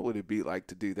 man, what would it be like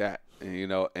to do that?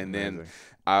 And and then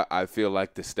I feel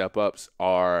like the Step Ups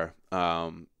are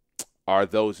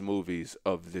those movies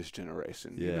of this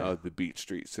generation. The Beat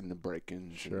Streets and the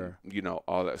Breakins, sure, and,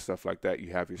 all that stuff like that.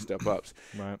 You have your Step Ups,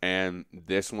 right? And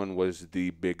this one was the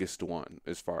biggest one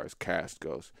as far as cast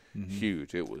goes.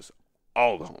 Huge. It was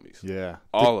all the homies. Yeah,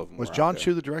 all of them. Was John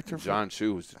Chu the director? John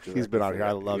Chu was the director. He's been out here.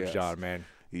 I love John, man.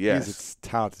 Yes. He's a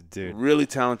talented dude. Really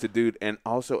talented dude, and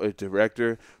also a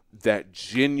director that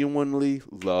genuinely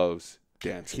loves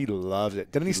dancing. He loves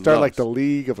it. Didn't he start like the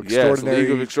League of Extraordinary? Yes,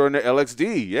 League of Extraordinary,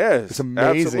 LXD, yes. It's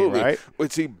amazing, absolutely. Right?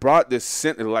 Which he brought this,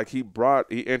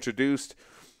 he introduced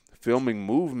filming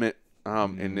movement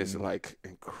in this like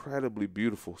incredibly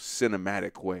beautiful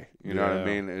cinematic way. You know what I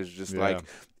mean? It's just like,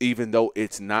 even though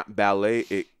it's not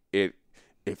ballet,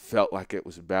 it felt like it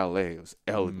was ballet. It was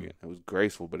elegant. It was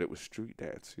graceful, but it was street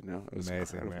dance. It was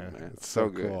amazing, man. It's so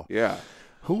good. Cool. Yeah.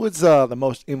 Who was the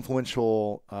most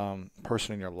influential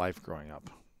person in your life growing up?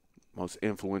 Most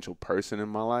influential person in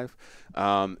my life?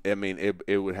 I mean,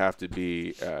 it would have to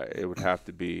be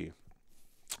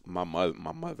my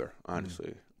mother.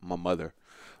 Honestly, my mother,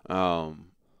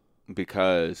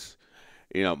 because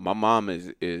my mom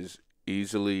is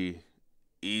easily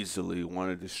one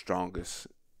of the strongest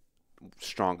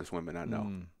women I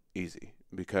know. Easy.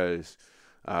 Because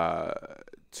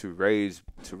to raise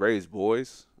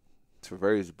boys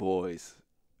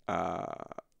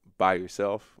by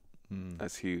yourself,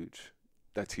 that's huge.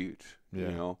 You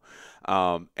know.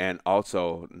 And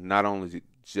also not only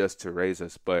just to raise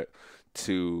us, but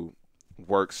to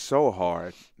work so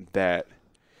hard that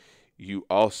you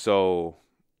also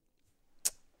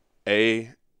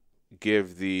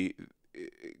give your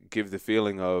children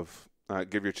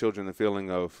the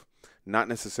feeling of not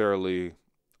necessarily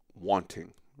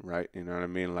wanting, right? You know what I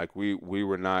mean? Like we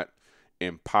were not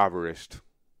impoverished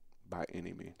by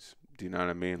any means. Do you know what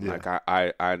I mean? Yeah. Like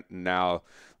I now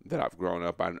that I've grown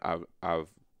up, I've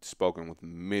spoken with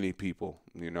many people,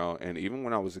 you know, and even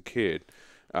when I was a kid,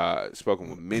 spoken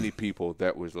with many people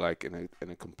that was like in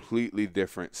a completely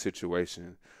different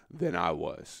situation than I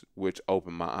was, which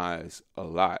opened my eyes a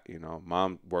lot. You know,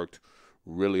 Mom worked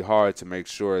really hard to make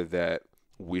sure that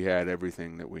we had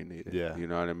everything that we needed. Yeah. You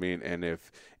know what I mean? And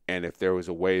if there was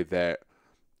a way that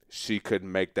she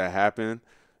couldn't make that happen,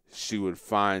 she would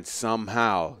find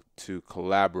somehow to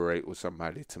collaborate with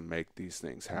somebody to make these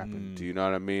things happen. Do you know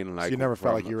what I mean? Like, so you never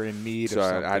felt like you were in need so of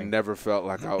something. I never felt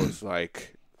like I was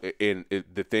like in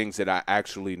the things that I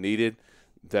actually needed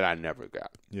that I never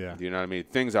got. Yeah. You know what I mean?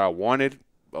 Things I wanted,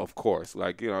 of course.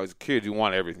 Like, you know, as a kid, you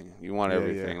want everything. You want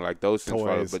everything. Yeah. Like those things.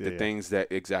 Toys, but the things that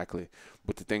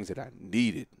but the things that I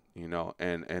needed, you know,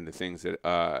 and the things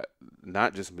that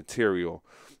not just material,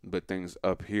 but things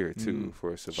up here too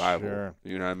for survival. Sure.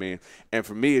 You know what I mean? And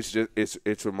for me, it's just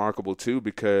it's remarkable too,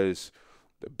 because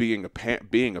being a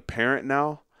parent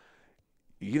now,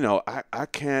 you know, I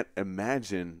can't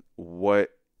imagine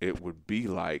what it would be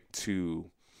like to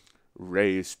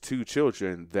raise two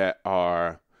children that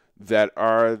are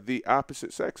the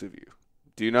opposite sex of you.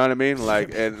 Do you know what I mean?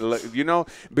 Like, and you know,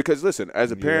 because listen,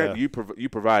 as a parent, you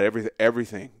provide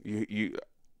everything. You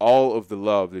all of the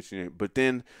love that you need. But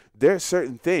then there are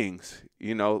certain things,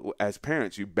 you know, as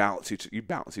parents, you balance each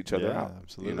other out.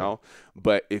 Absolutely. You know,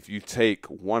 but if you take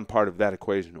one part of that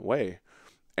equation away,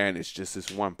 and it's just this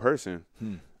one person.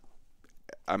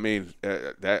 I mean,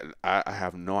 that I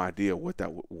have no idea what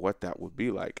that would be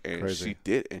like, and Crazy. she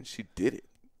did it.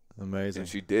 Amazing. And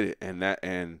she did it,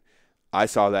 and I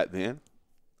saw that then.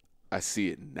 I see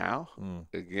it now.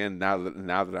 Again, now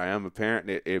that I am a parent,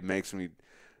 it makes me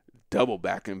double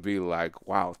back and be like,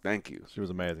 wow, thank you. She was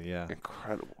amazing. Yeah.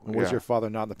 Incredible. And was your father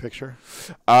not in the picture?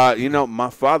 You know, my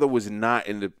father was not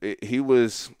in the. He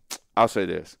was. I'll say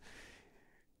this.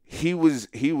 He was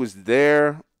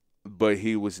there, but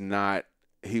he was not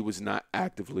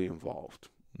actively involved.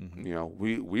 You know,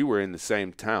 we were in the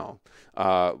same town.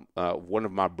 One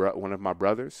of my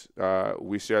brothers,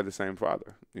 we share the same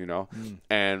father. You know,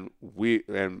 and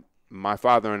my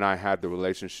father and I had the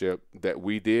relationship that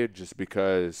we did just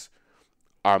because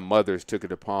our mothers took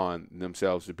it upon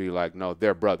themselves to be like, no,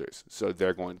 they're brothers, so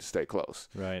they're going to stay close.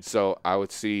 Right. So I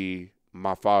would see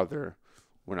my father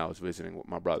when I was visiting with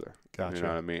my brother. Gotcha. You know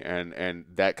what I mean? And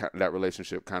that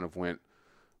relationship kind of went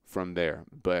from there.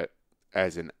 But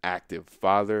as an active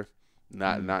father,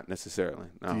 not necessarily.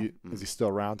 No. Is he still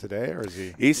around today, or is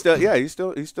he? He's still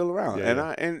around.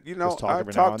 Yeah, And you know, I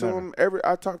talk to him every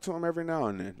now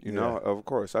and then. You know, of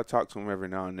course, I talk to him every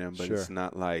now and then, but it's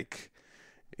not like,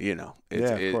 you know,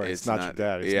 of course, it's not your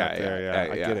dad. He's not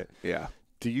there. I get it. Yeah.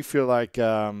 Do you feel like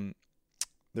there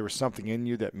was something in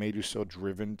you that made you so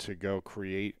driven to go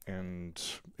create and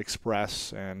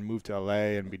express and move to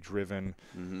LA and be driven?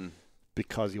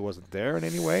 Because he wasn't there in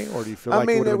any way, or do you feel like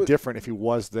it would have been different if he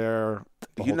was there?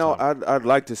 You know, I'd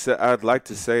like to say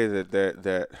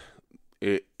that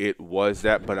it was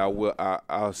that, but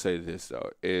I'll say this though,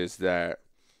 is that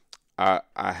I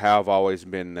have always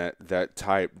been that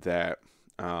type that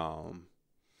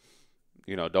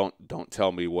you know, don't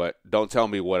tell me what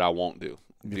I won't do.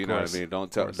 Do you know what I mean?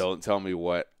 Don't tell me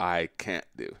what I can't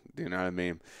do. Do you know what I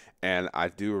mean? And I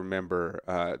do remember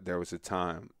there was a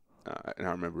time. And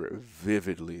I remember it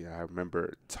vividly. I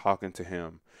remember talking to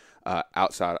him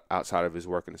outside of his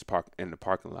work in the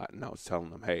parking lot, and I was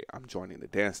telling him, "Hey, I'm joining the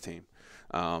dance team.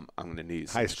 I'm going to need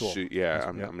high school.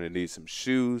 I'm going to need some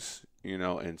shoes, you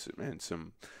know, and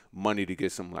some money to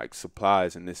get some like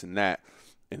supplies and this and that."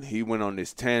 And he went on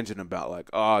this tangent about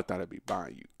like, "Oh, I thought I'd be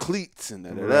buying you cleats and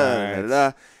da da da da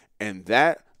da," and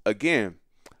that again,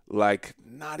 like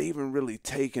not even really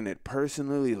taking it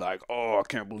personally, like, oh, I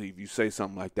can't believe you say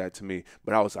something like that to me.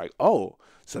 But I was like, oh,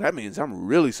 so that means I'm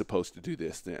really supposed to do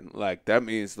this then. Like, that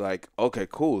means like, okay,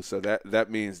 cool. So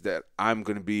that means that I'm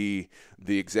going to be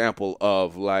the example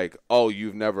of like, oh,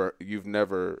 you've never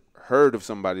heard of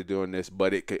somebody doing this,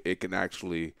 but it can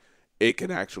actually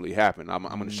happen. I'm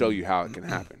going to show you how it can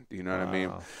happen. You know what I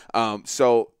mean?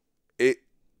 So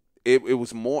it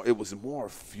was more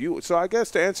fuel. So I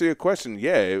guess to answer your question,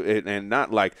 yeah, and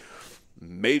not like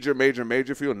major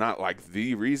fuel, not like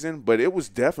the reason, but it was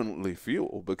definitely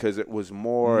fuel because it was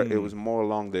more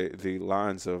along the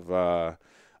lines of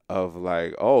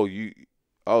like, you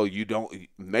don't think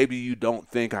maybe you don't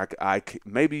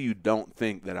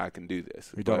think that I can do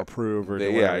this. You don't approve or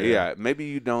yeah. Maybe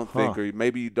you don't think, or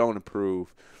maybe you don't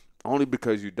approve only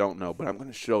because you don't know, but I'm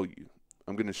going to show you.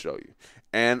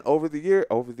 And over the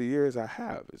years I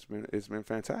have. It's been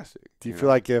fantastic. Do you feel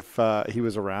like if he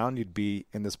was around, you'd be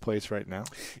in this place right now?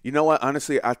 You know what?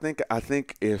 Honestly, I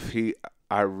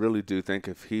really do think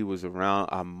if he was around,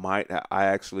 I might have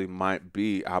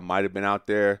been out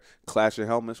there clashing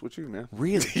helmets with you, man.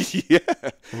 Really? Yeah.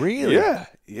 Really?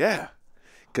 Yeah.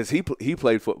 Because he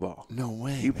played football. No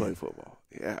way. He played football.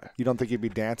 Yeah. You don't think he'd be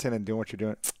dancing and doing what you're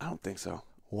doing? I don't think so.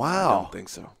 Wow. I don't think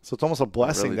so. So it's almost a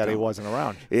blessing really that he don't. wasn't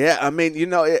around. Yeah, I mean,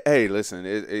 hey, listen,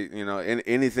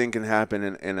 anything can happen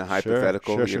in a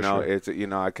hypothetical. Sure. It's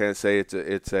I can't say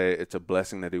it's a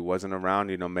blessing that he wasn't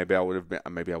around. Maybe I would have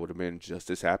been just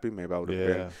as happy. Maybe I would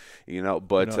have been,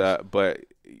 but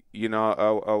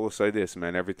I will say this,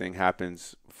 man, everything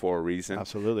happens for a reason.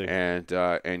 Absolutely. And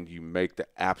you make the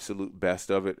absolute best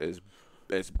of it as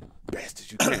best as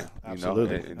you can.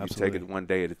 Absolutely. And you take it one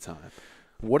day at a time.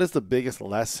 What is the biggest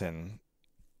lesson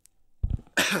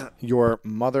your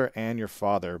mother and your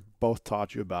father both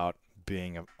taught you about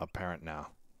being a parent now?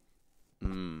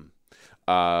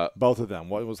 Both of them.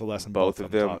 What was the lesson both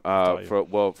of them taught you?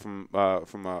 from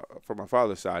my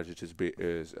father's side, it just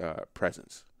is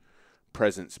presence.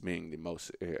 Presence being the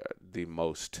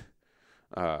most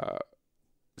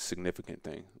significant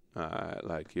thing.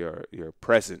 Like your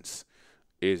presence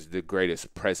is the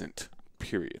greatest present,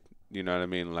 period. You know what I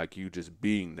mean? Like you just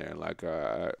being there. Like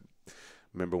I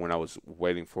remember when I was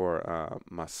waiting for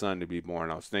my son to be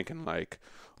born, I was thinking like,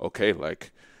 okay,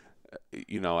 like,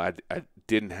 I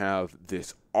didn't have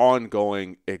this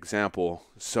ongoing example.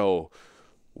 So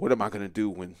what am I going to do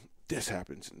when this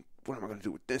happens? And what am I going to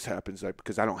do when this happens? Like,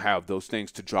 because I don't have those things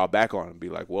to draw back on and be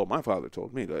like, well, my father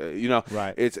told me,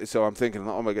 right. So I'm thinking,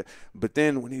 oh my God. But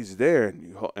then when he's there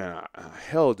and I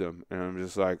held him and I'm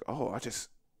just like, oh, I just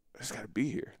got to be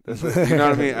here. That's what, you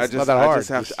know what I mean? I just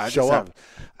have to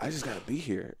be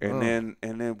here, and then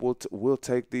we'll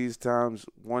take these times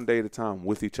one day at a time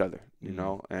with each other, you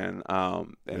know, and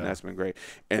that's been great.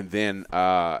 And then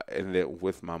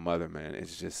with my mother, man,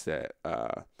 it's just that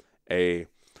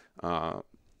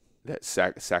that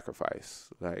sacrifice,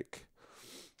 like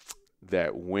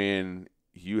that when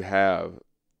you have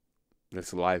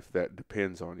this life that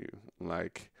depends on you,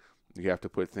 like you have to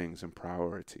put things in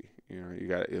priority.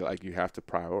 You have to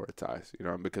prioritize,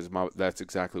 because that's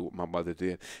exactly what my mother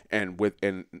did. And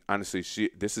honestly,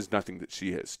 this is nothing that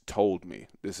she has told me.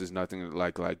 This is nothing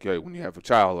like, hey, when you have a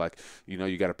child, like,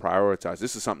 you got to prioritize.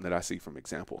 This is something that I see from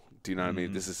example. Do you know what I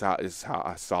mean? This is how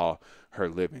I saw her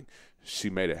living. She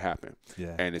made it happen.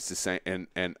 Yeah. And it's the same.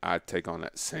 And I take on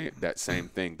that same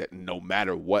thing, that no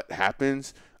matter what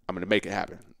happens, I'm going to make it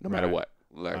happen no matter what.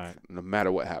 Like, no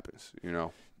matter what happens,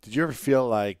 Did you ever feel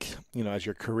like, as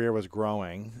your career was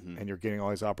growing and you're getting all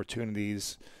these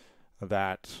opportunities,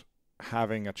 that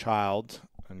having a child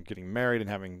and getting married and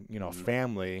having, a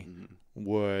family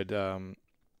would,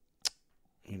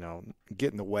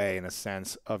 get in the way, in a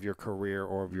sense, of your career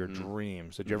or of your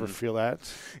dreams? Did you ever feel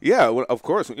that? Yeah, well, of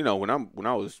course. When I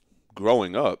was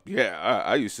growing up,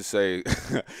 I used to say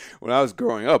when I was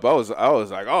growing up, I was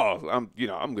like, oh, I'm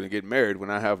gonna get married when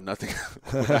I have nothing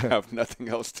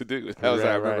else to do.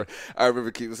 I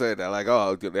remember keeping saying that, like, oh,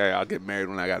 I'll get married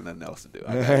when I got nothing else to do.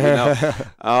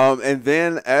 And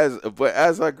then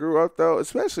as I grew up, though,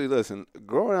 especially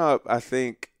growing up, I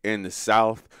think in the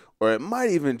South, or it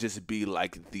might even just be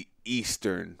like the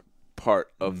eastern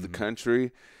part of the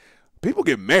country, people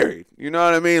get married, you know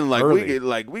what I mean? Like early.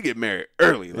 we get married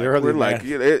early. Like early, we're like,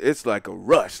 it's like a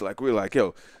rush. Like we're like,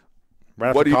 yo,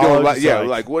 right, what are you doing?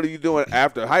 Like what are you doing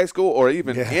after high school or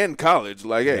even in college?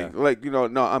 Like, hey,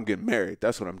 no, I'm getting married.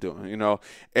 That's what I'm doing,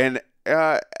 And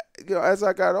as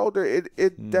I got older,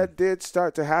 that did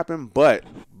start to happen. But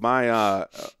my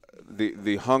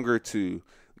the hunger to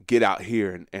get out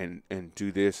here and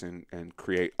do this and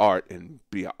create art and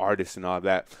be an artist and all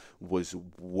that was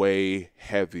way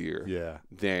heavier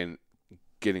than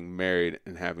getting married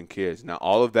and having kids. Now,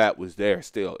 all of that was there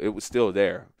still. It was still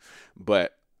there.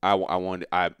 But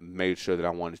I made sure that I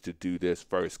wanted to do this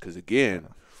first because, again,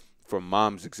 from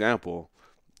Mom's example,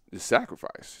 the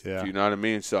sacrifice. Yeah. Do you know what I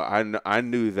mean? So I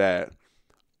knew that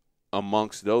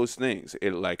amongst those things,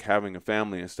 like having a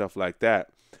family and stuff like that,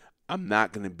 I'm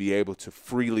not going to be able to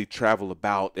freely travel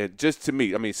about. And just to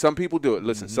me, I mean, some people do it.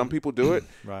 Listen, some people do it,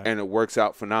 Right. and it works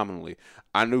out phenomenally.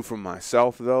 I knew for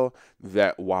myself, though,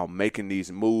 that while making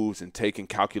these moves and taking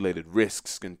calculated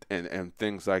risks and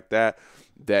things like that,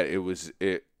 that it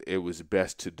was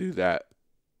best to do that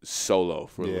solo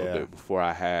for a little bit before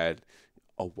I had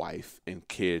a wife and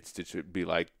kids to be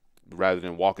like, rather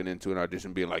than walking into an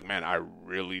audition being like, man, I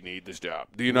really need this job.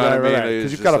 Do you know what I mean?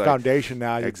 Because you've got a foundation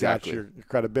now. You've got your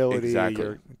credibility. Exactly.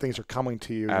 Your things are coming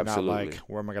to you. Absolutely. You're not like,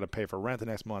 where am I going to pay for rent the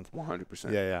next month?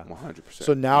 100%. Yeah. 100%.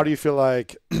 So now do you feel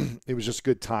like it was just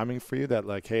good timing for you that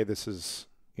like, hey, this is,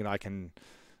 I can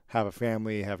have a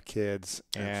family, have kids,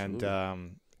 and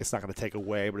it's not going to take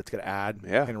away, but it's going to add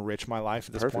and enrich my life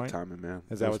at this point? Perfect timing, man.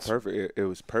 Is that what's perfect? It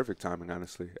was perfect timing,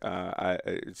 honestly.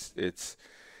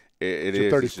 It You're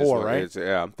is. 34, right?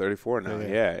 I'm 34 now.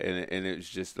 Yeah. And it's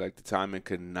just like the timing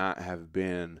could not have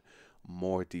been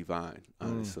more divine,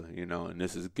 honestly. And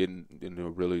this is getting into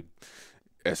a really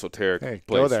esoteric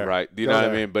place, right? Do you know what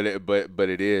I mean? But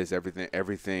it is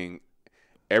everything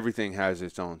has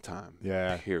its own time.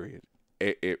 Yeah. Period.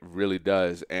 It really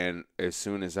does. And as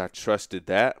soon as I trusted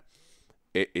that,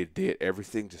 it did.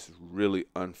 Everything just really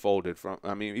unfolded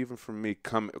even from me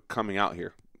coming out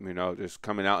here. Just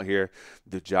coming out here,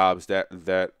 the jobs that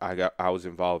I was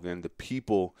involved in, the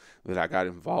people that I got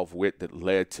involved with that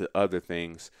led to other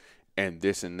things and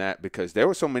this and that, because there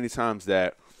were so many times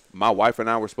that my wife and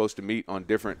I were supposed to meet on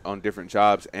different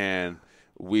jobs, and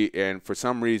for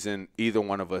some reason either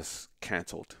one of us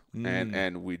canceled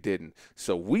and we didn't.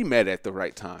 So we met at the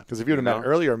right time. Because if you would have met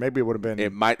earlier, maybe it would have been.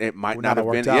 It might not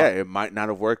have been. Yeah, it might not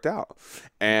have worked out.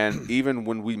 And even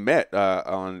when we met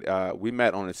on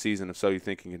a season of So You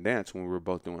Think You Can Dance when we were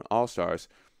both doing All Stars,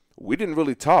 we didn't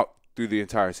really talk through the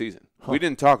entire season. We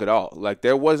didn't talk at all. Like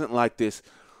there wasn't like this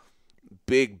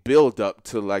big build up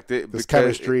to like this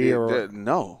chemistry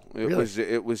no.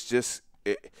 It was just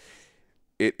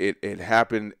it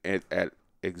happened at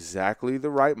exactly the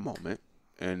right moment.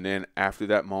 And then after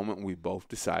that moment, we both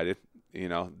decided,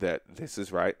 that this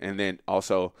is right. And then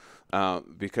also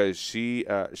because she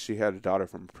had a daughter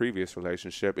from a previous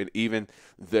relationship, and even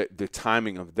the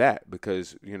timing of that,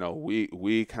 because,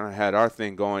 we kind of had our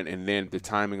thing going, and then the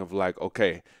timing of like,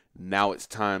 okay, now it's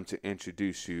time to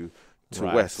introduce you to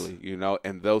Wesley,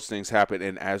 and those things happened.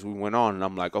 And as we went on, and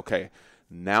I'm like, okay,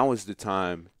 now is the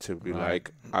time to be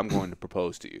like, I'm going to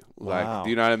propose to you. Like, do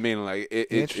you know what I mean? Like,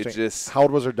 it just. How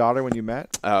old was her daughter when you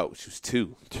met? She was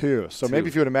 2. 2. So maybe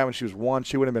if you would have met when she was 1,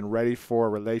 she would have been ready for a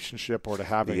relationship or to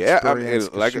have an experience.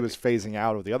 Like she was phasing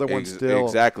out of the other one still.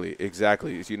 Exactly.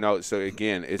 So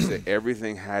again, it's that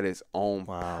everything had its own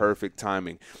perfect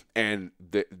timing. And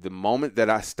the moment that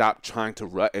I stopped trying to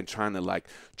rut and trying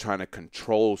to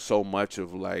control so much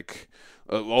of like.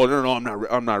 No,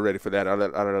 I'm not ready for that.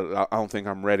 I don't think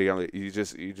I'm ready. You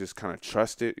just kind of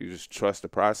trust it. You just trust the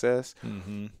process.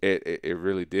 Mm-hmm. It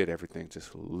really did everything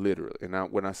just literally.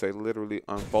 And when I say literally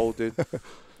unfolded,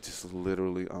 just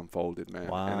literally unfolded, man.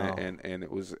 Wow. And it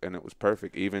was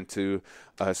perfect, even to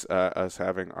us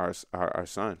having our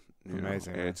son.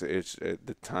 Amazing.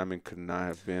 The timing could not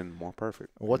have been more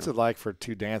perfect. What's it like for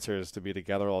 2 dancers to be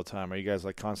together all the time? Are you guys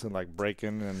like constantly like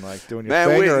breaking and like doing your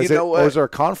thing, or is there a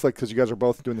conflict because you guys are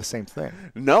both doing the same thing?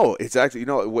 No, it's actually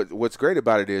what's great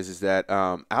about it is that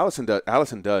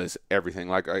Allison does everything.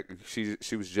 Like she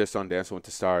was just on Dancing with the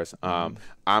Stars. I'm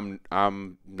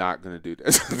not gonna do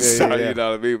this. Yeah. You know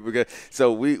what I mean? Because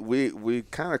so we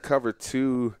kind of cover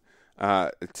two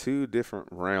different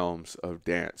realms of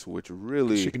dance, which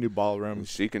really she can do ballroom.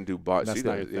 She can do ball. That's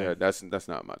not your thing. That's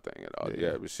not my thing at all.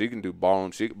 Yeah, but she can do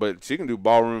ballroom. She can do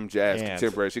ballroom, jazz,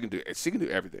 contemporary. She can do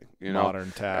everything.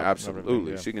 Modern tap.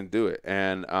 Absolutely, she can do it.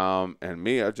 And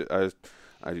me,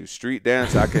 I do street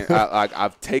dance.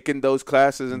 I've taken those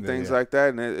classes and things like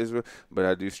that, but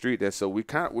I do street dance. So we're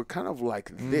kind of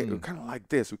like this. We're kind of like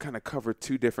this. We kind of cover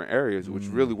 2 different areas, which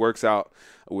really works out.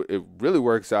 It really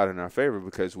works out in our favor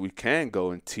because we can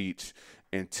go and teach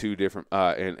in 2 different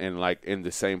and like in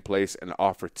the same place and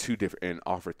offer 2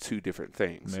 different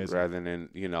things. Amazing. Rather than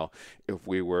if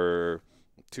we were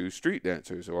 2 street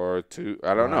dancers or 2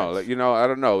 I don't know. Like, I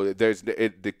don't know.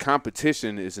 The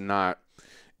competition is not.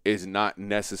 is not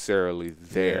necessarily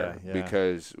there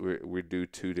because we do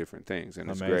two different things, and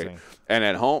it's great. And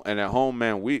at home,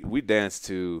 man, we dance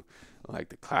to like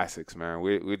the classics, man.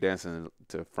 We dancing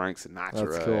to Frank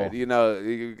Sinatra. That's cool. You know,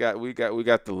 we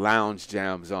got the lounge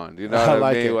jams on. You know what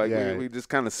I mean? Like we just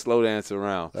kind of slow dance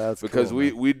around. That's because cool,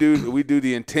 we do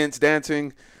the intense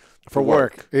dancing for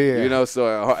work. Yeah. You know,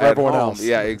 so for everyone home, else.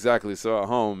 yeah, exactly. So at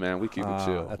home, man, we keep it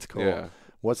chill. That's cool. Yeah.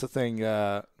 What's the thing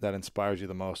that inspires you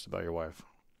the most about your wife?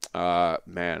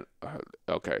 Man,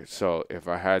 okay. So if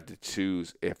I had to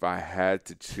choose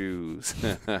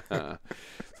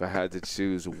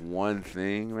one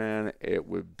thing, man, it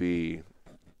would be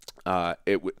her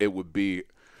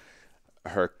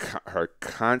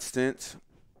constant,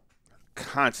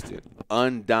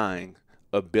 undying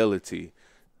ability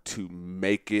to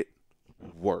make it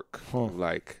work.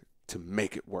 Like to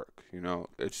make it work, you know,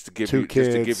 just to give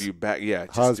you back,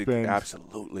 husband,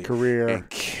 absolutely, career, and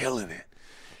killing it.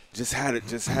 Just had a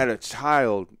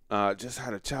child, and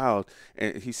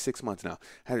he's 6 months now.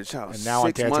 Had a child, and now 6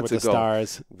 on Dancing months with the ago.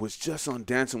 Stars. Was just on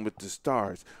Dancing with the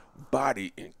Stars.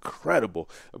 Body incredible,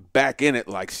 back in it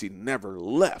like she never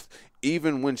left.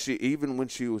 Even when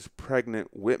she was pregnant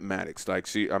with Maddox, like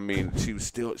she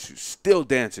was still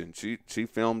dancing. She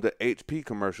filmed the HP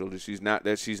commercial that she's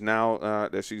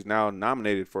now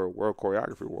nominated for a World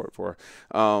Choreography Award for.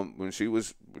 When she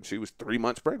was 3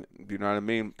 months pregnant, you know what I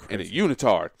mean? Crazy. In a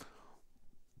unitard,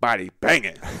 body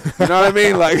banging, you know what I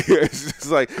mean? Like it's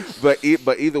just like, but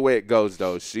either way it goes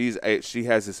though, she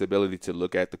has this ability to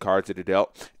look at the cards that are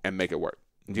dealt and make it work.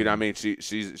 You know what I mean?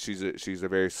 She's a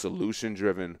very solution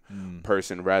driven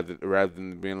person rather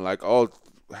than being like, oh,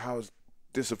 how's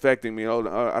this affecting me?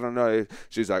 Oh, I don't know.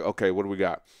 She's like, okay, what do we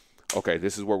got? Okay,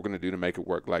 this is what we're gonna do to make it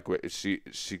work. Like she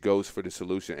goes for the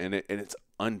solution, and it's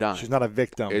undying. She's not a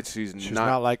victim. She's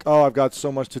not like, oh, I've got so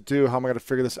much to do. How am I gonna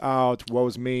figure this out?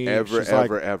 Woe's me.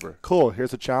 Ever. Cool.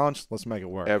 Here's a challenge. Let's make it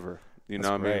work. Ever. You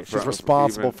know what I mean? She's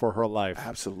responsible for her life.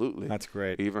 Absolutely. That's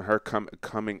great. Even her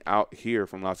coming out here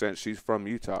from Los Angeles. She's from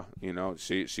Utah. You know,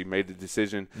 she made the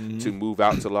decision to move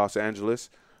out to Los Angeles.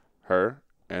 Her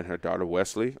and her daughter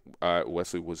Wesley.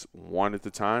 Wesley was 1 at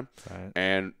the time, right.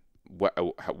 And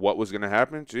what was going to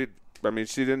happen? She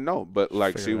didn't know, but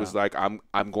like she was like, I'm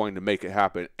going to make it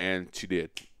happen, and she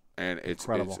did. And it's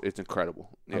incredible.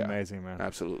 Yeah. Amazing, man.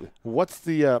 Absolutely. What's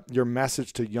the your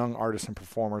message to young artists and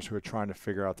performers who are trying to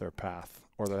figure out their path,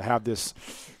 or that have this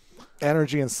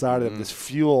energy inside of them, this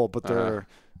fuel, but they're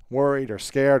worried or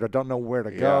scared or don't know where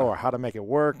to go or how to make it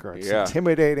work, or it's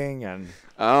intimidating? And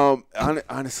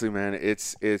honestly, man,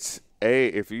 it's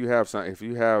if you have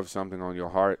something on your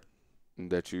heart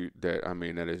that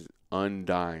is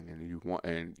undying, and you want,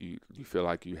 and you feel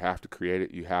like you have to create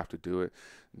it, you have to do it,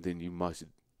 then you must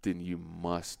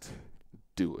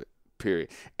do it. Period.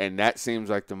 And that seems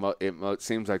like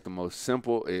seems like the most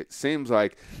simple. It seems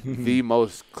like the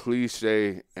most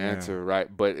cliche answer, right?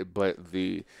 But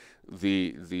the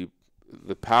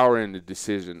power in the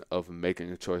decision of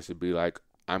making a choice to be like,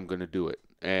 I'm gonna do it,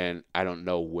 and I don't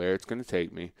know where it's gonna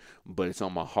take me, but it's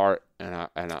on my heart, and I'm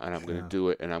gonna do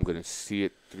it, and I'm gonna see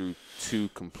it through to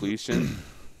completion.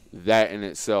 That in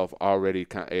itself already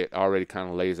kind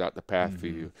of lays out the path for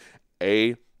you.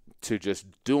 A, to just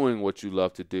doing what you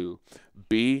love to do.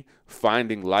 B,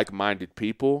 finding like-minded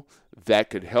people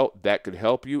that could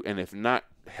help you, and if not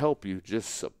help you,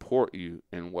 just support you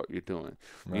in what you're doing.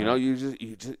 Right. You know, you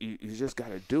just got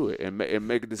to do it and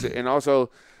make a decision. And also,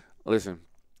 listen.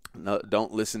 No,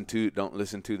 don't listen to the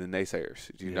naysayers.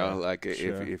 You know, like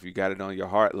if you got it on your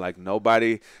heart, like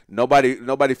nobody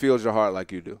feels your heart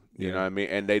like you do. You know what I mean?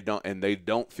 And they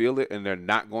don't feel it, and they're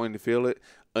not going to feel it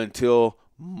until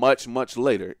much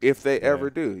later, if they ever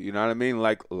do. You know what I mean?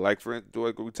 Like for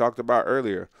what we talked about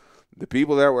earlier, the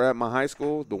people that were at my high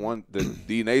school, the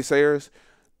naysayers,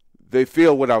 they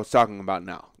feel what I was talking about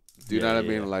now. Do you know what I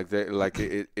mean? Like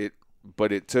it.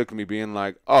 But it took me being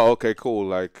like, oh, okay, cool,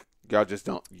 like. You just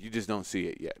don't see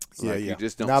it yet. You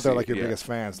just don't. Now they're like your biggest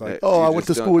fans. Like, I went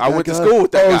to school with that guy. I went to school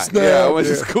with that guy. Snap. Yeah, I went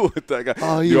to school with that guy.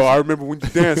 I remember when you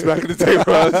danced back in the day,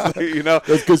 bro. Like, you know,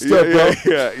 that's good stuff, bro.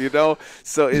 Yeah, you know.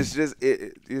 So it's just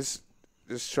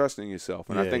trusting yourself,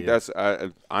 and I think that's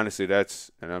honestly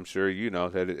and I'm sure you know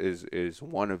that it is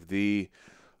one of the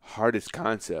hardest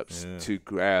concepts to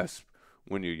grasp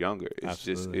when you're younger. It's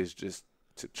just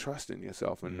to trust in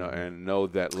yourself and know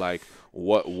that like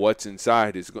what's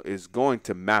inside is going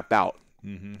to map out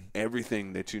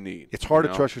everything that you need. It's hard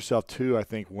to trust yourself too, I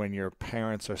think, when your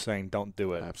parents are saying don't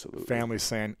do it. Absolutely. Family's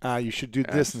saying you should do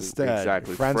this instead.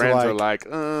 Exactly. Friends are like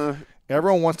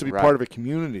everyone wants to be part of a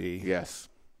community. Yes.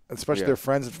 especially their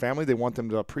friends and family. They want them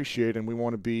to appreciate, and we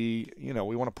want to be,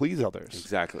 we want to please others.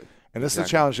 Exactly. And this is a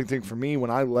challenging thing for me when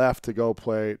I left to go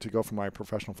for my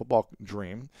professional football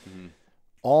dream. Mm-hmm.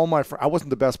 All my I wasn't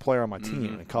the best player on my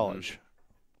team in college,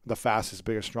 the fastest,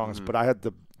 biggest, strongest, but I had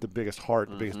the biggest heart,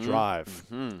 the biggest drive.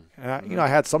 And I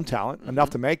had some talent, enough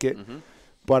to make it.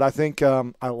 But I think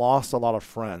I lost a lot of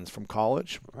friends from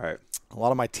college. Right. A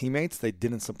lot of my teammates, they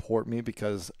didn't support me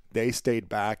because they stayed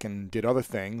back and did other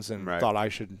things and thought I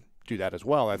should do that as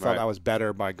well. I thought I was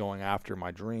better by going after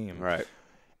my dream. Right.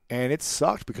 And it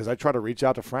sucked because I tried to reach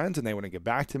out to friends and they wouldn't get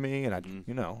back to me. And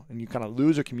and you kind of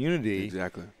lose a community.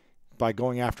 Exactly. By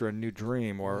going after a new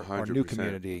dream or a new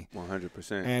community.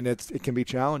 100%. And it can be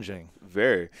challenging.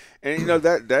 Very. And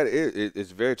that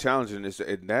is very challenging.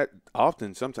 And that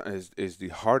often sometimes is the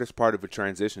hardest part of a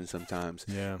transition sometimes.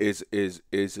 Yeah. Is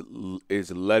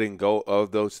letting go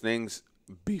of those things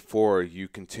before you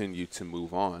continue to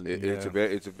move on. It's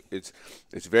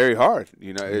very hard.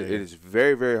 It is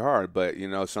very, very hard. But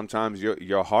sometimes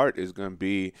your heart is gonna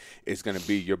be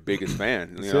your biggest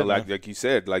fan. Like you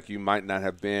said, like you might not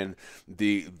have been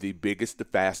the biggest, the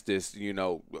fastest,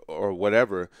 or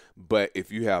whatever. But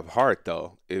if you have heart,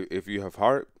 though, if you have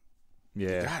heart, you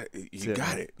got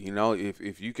it.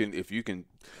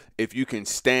 If you can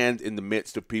stand in the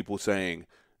midst of people saying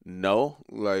no,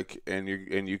 and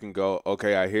you can go,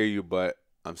 okay, I hear you, but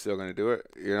I'm still gonna do it.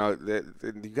 You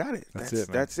got it.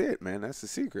 That's it, man. That's the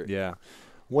secret. Yeah.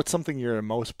 What's something you're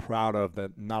most proud of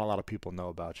that not a lot of people know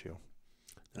about you?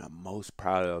 That I'm most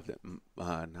proud of that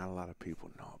not a lot of people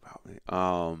know about me.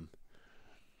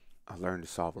 I learned to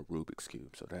solve a Rubik's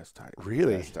Cube, so that's tight.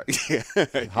 Really? That's tight.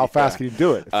 Yeah. How fast can you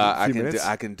do it?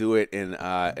 I can do it in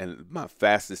my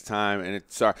fastest time. And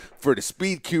sorry for the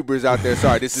speed cubers out there.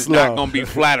 Sorry, this is not gonna be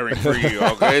flattering for you.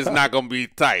 Okay, it's not gonna be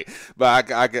tight. But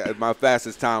my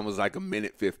fastest time was like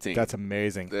 1:15. That's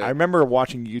amazing. I remember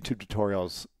watching YouTube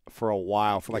tutorials for a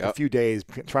while, for like a few days,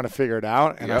 trying to figure it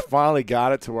out, and I finally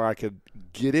got it to where I could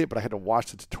get it. But I had to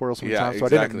watch the tutorial so many times, so I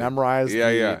didn't memorize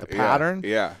the pattern.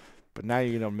 Yeah. But now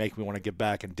you're going to make me want to get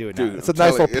back and do it. Dude, it's a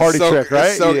nice little party trick,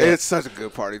 right? It's such a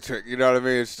good party trick. You know what I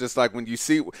mean? It's just like when you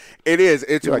see – it is.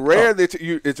 It's rare that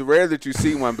you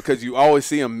see one because you always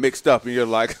see them mixed up and you're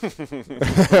like,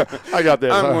 I got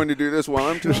this. I'm going to do this while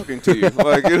I'm talking to you.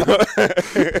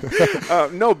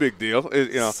 No big deal.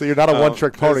 So you're not a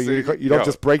one-trick pony. You don't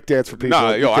just break dance for people.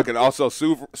 No, I can also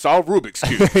solve Rubik's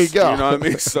Cubes. There you go. You know what I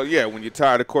mean? So, yeah, when you're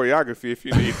tired of choreography, if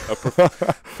you need a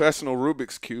professional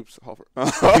Rubik's Cube solver.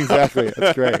 Exactly.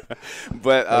 That's great.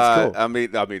 But that's cool.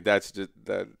 I mean that's just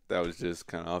that was just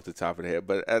kind of off the top of the head.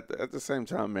 But at the same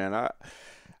time, man, I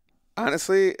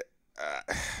honestly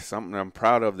something I'm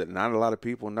proud of that not a lot of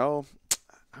people know.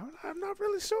 I'm not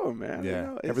really sure, man.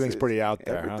 Yeah, everything's pretty out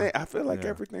there. I feel like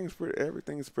everything's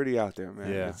pretty out there,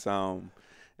 man. Yeah. It's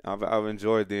I've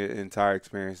enjoyed the entire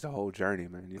experience, the whole journey,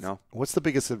 man. What's the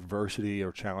biggest adversity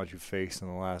or challenge you faced in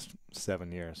the last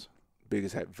 7 years?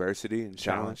 Biggest adversity and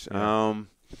challenge.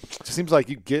 It just seems like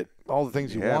you get all the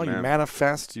things you want. Man. You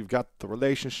manifest. You've got the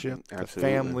relationship, the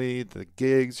family, the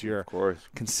gigs. You're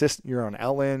consistent. You're on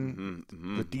Ellen,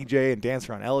 the DJ and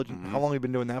dancer on Ellen. How long have you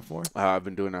been doing that for? I've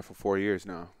been doing that for 4 years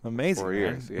now. Amazing. 4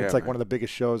 years. Yeah, it's like one of the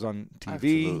biggest shows on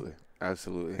TV.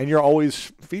 Absolutely. And you're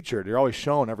always featured. You're always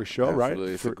shown every show, right?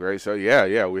 It's a great show.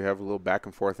 Yeah. We have a little back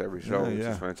and forth every show, which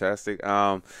is fantastic.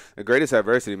 The greatest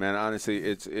adversity, man. Honestly,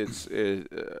 it's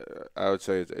I would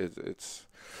say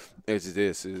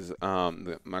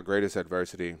my greatest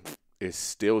adversity is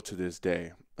still to this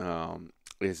day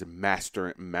is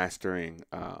mastering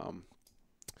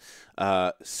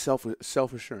self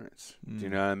assurance. Do you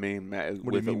know what I mean?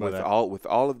 What do you mean by that? With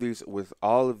all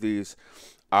of these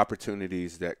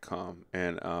opportunities that come,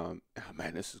 and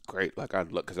man, this is great. Like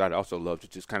because I'd also love to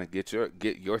just kind of get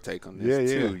your take on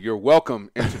this too. You're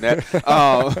welcome, internet.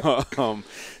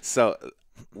 So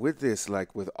with this,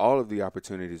 like with all of the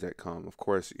opportunities that come, of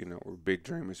course, we're big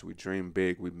dreamers. We dream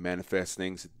big. We manifest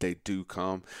things. They do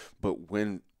come. But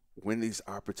when these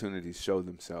opportunities show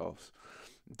themselves,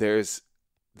 there's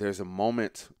a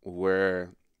moment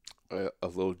where a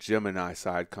little Gemini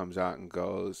side comes out and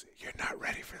goes, "You're not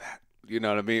ready for that." You know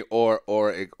what I mean? Or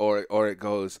it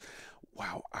goes,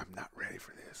 "Wow, I'm not ready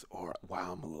for this," or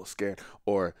 "Wow, I'm a little scared,"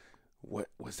 or "What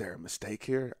was there a mistake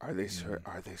here? Are they sure?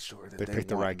 Are they sure that they picked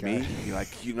the right guy?"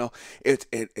 It's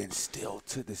and still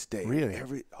to this day,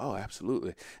 really,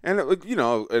 absolutely, and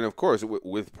and of course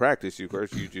with practice, you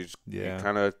just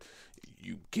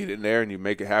you get in there and you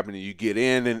make it happen, and you get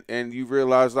in and you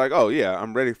realize like, oh yeah,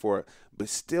 I'm ready for it. But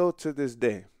still to this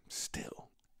day,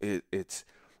 it's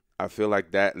I feel like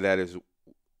that is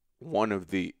one of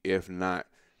the, if not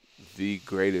the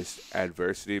greatest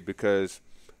adversity, because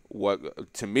what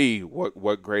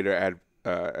greater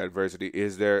adversity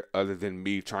is there other than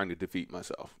me trying to defeat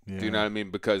myself? Yeah. Do you know what I mean?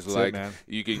 Because That's like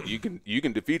it, you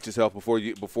can defeat yourself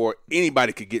before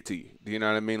anybody could get to you. Do you know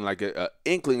what I mean? Like a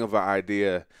inkling of an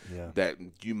idea that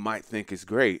you might think is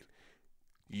great,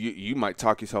 you might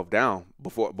talk yourself down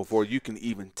before you can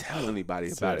even tell anybody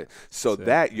about it. So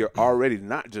that you're already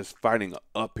not just fighting an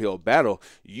uphill battle.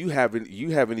 You haven't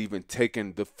even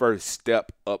taken the first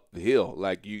step up the hill.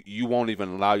 Like you won't even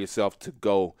allow yourself to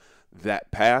go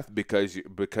that path because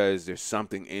there's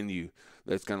something in you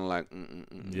that's kind of like,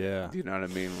 yeah. Do you know what I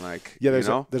mean? Like, there's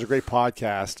a great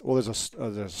podcast. Well, there's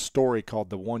a story called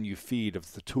 "The One You Feed"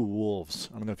 of the two wolves.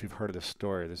 I don't know if you've heard of this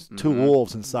story. There's two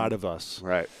wolves inside of us.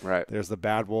 Right. There's the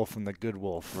bad wolf and the good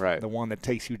wolf. Right. The one that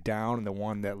takes you down and the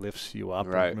one that lifts you up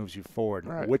Right. and moves you forward.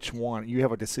 Right. Which one? You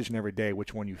have a decision every day.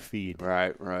 Which one you feed?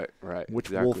 Right.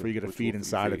 Which wolf are you going to feed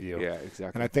inside of you? Yeah,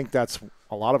 exactly. And I think that's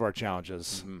a lot of our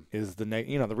challenges. Is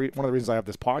one of the reasons I have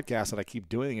this podcast that I keep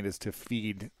doing it is to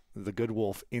feed the good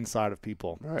wolf inside of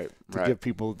people, to give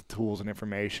people the tools and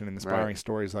information and inspiring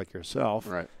stories like yourself,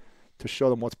 to show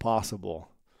them what's possible.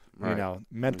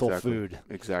 Mental food,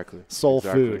 soul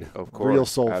food, of course, real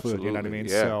soul absolutely. food. You know what I mean?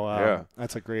 Yeah. So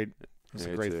that's a great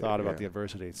thought about the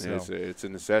adversity. So. It's a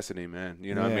necessity, man.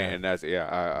 You know what I mean? And that's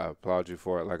I applaud you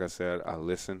for it. Like I said, I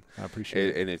listen. I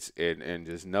appreciate it. And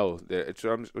just know that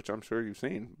which I'm sure you've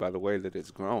seen by the way that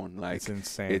it's grown. Like it's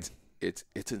insane.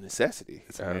 It's a necessity.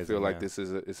 It's amazing, I feel like this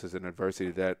is an adversity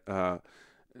that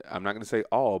I'm not going to say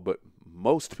all, but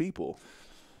most people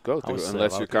go through,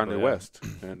 unless you're Kanye West.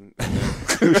 And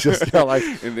just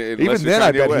even then,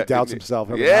 I bet he doubts himself.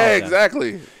 Yeah,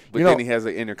 exactly. But then he has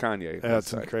an inner Kanye.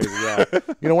 That's crazy. Yeah.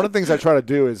 One of the things I try to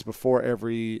do is before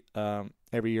every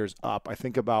year's up, I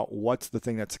think about what's the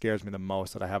thing that scares me the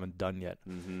most that I haven't done yet.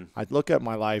 I look at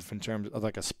my life in terms of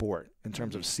like a sport, in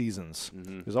terms of seasons.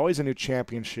 There's always a new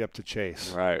championship to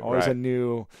chase. Always a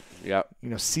new,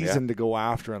 season to go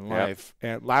after in life.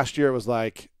 And last year it was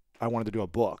like, I wanted to do a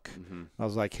book. I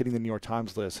was like hitting the New York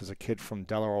Times list as a kid from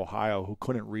Delaware, Ohio, who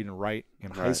couldn't read and write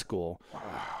in high school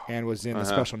and was in the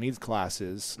special needs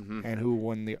classes, and who,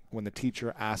 when the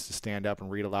teacher asked to stand up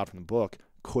and read aloud from the book,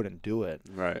 couldn't do it.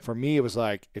 For me, it was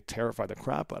like, it terrified the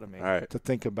crap out of me to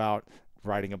think about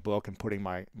writing a book and putting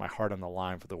my heart on the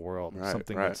line for the world,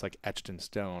 something that's like etched in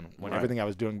stone, when everything I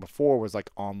was doing before was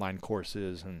like online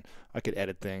courses and I could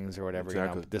edit things or whatever.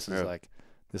 But this is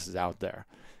this is out there.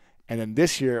 And then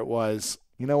this year it was,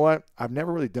 you know what? I've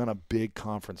never really done a big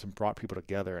conference and brought people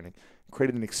together and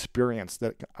created an experience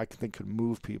that I think could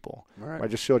move people. I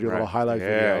just showed you a little highlight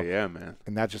video. Yeah, man.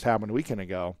 And that just happened a weekend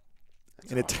ago.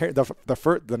 That's and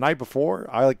the night before,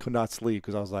 I could not sleep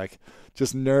because I was like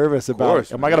just nervous about,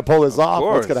 am I going to pull this off?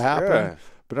 What's going to happen? Yeah.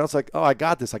 But I was like, I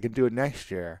got this. I can do it next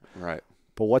year.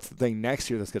 But what's the thing next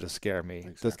year that's going to scare me?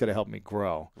 That's going to help me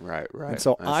grow. And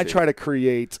so I try to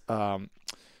create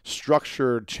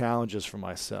structured challenges for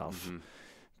myself,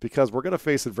 because we're going to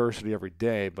face adversity every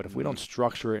day, but if we don't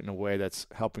structure it in a way that's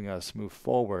helping us move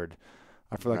forward,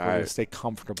 I feel like we're going to stay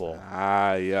comfortable.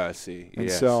 I see. And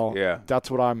so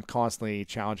that's what I'm constantly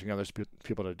challenging other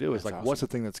people to do is that's like, what's the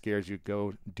thing that scares you?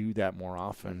 Go do that more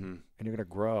often, and you're going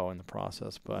to grow in the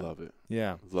process. But love it.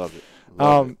 Yeah. Love it.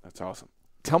 That's awesome.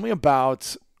 Tell me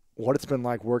about what it's been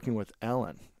like working with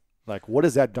Ellen. Like, what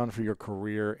has that done for your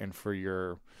career and for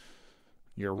your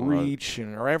reach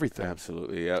or everything?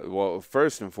 Absolutely. Yeah. Well,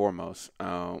 first and foremost,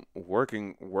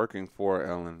 working for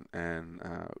Ellen and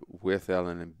with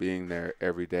Ellen and being there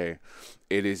every day,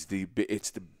 it's the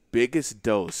biggest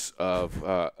dose of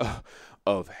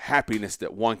happiness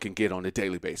that one can get on a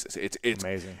daily basis. It's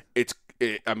amazing.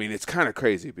 It's kind of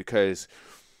crazy because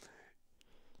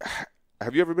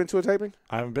have you ever been to a taping?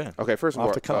 I haven't been. Okay. First of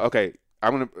all, okay.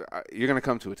 You're gonna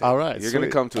come to a taping. All right, you're gonna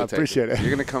come to a taping. I appreciate it.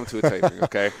 You're gonna come to a taping,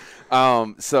 okay?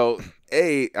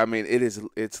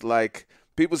 It's like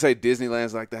people say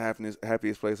Disneyland's like the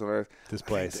happiest place on earth. This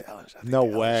place, no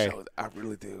way. I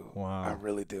really do. Wow, I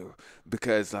really do,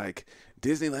 because like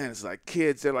Disneyland is like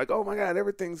kids. They're like, oh my god,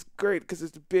 everything's great because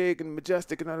it's big and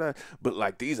majestic and all that. But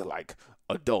like these are like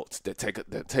adults that take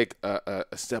a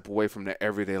step away from their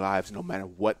everyday lives, no matter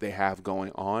what they have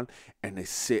going on, and they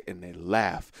sit and they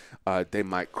laugh. They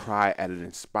might cry at an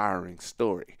inspiring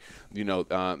story. They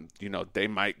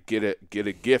might get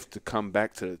a gift to come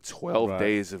back to 12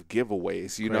 days of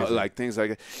giveaways. Like things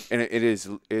like that. And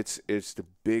it's the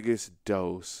biggest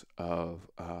dose of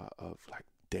like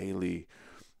daily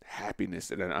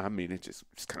happiness, and I mean it just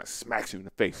kind of smacks you in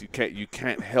the face. You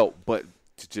can't help but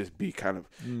to just be kind of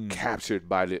captured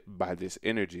by this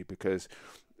energy, because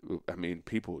I mean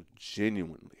people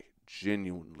genuinely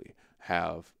genuinely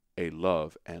have a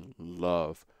love and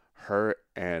love her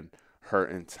and her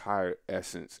entire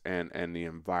essence and the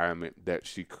environment that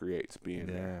she creates being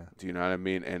there. Do you know what I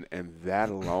mean? And that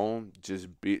alone, just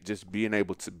being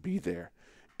able to be there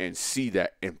and see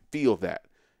that and feel that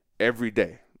every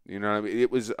day. You know what I mean?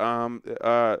 It was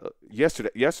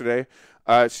yesterday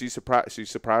she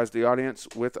surprised the audience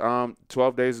with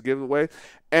 12 days giveaway,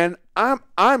 and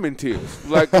I'm in tears,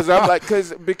 like, because I'm like,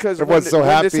 because everyone's so when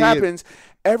happy. this happens,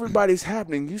 everybody's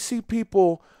happening. You see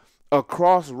people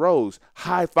across rows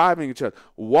high-fiving each other,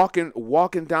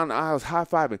 walking down the aisles,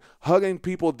 high-fiving, hugging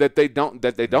people that they don't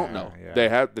know they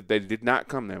have, that they did not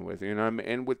come there with. You know what I mean?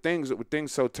 And with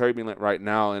things so turbulent right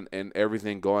now and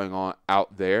everything going on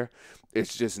out there,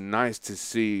 it's just nice to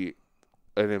see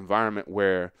an environment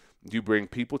where you bring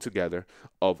people together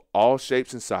of all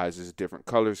shapes and sizes, different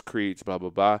colors, creeds, blah blah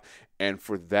blah, and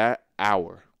for that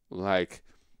hour, like,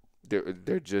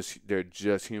 they're just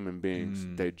human beings.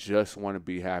 They just want to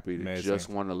be happy. They just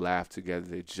want to laugh together.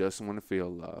 They just want to feel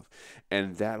love,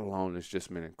 and that alone has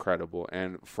just been incredible.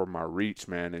 And for my reach,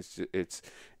 man, it's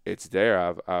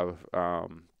there.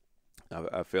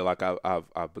 I feel like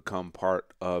I've become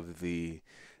part of the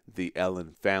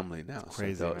Ellen family now.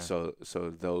 Crazy, so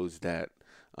those that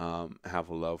have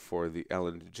a love for the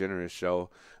Ellen DeGeneres show,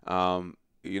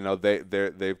 you know,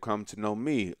 they've come to know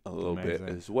me a little bit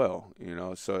as well. You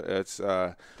know, so it's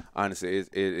honestly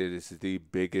it is the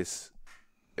biggest,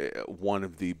 one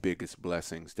of the biggest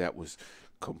blessings that was.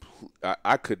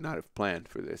 I could not have planned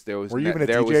for this. There was were you even a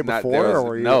DJ before, or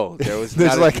were you? No, there was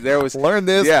not. There was learn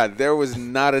this. Yeah, there was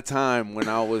not a time when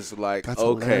I was like, that's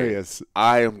okay, hilarious.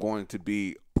 I am going to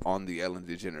be on the Ellen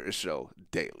DeGeneres show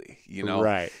daily. You know,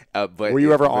 right? But were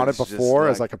you ever on it before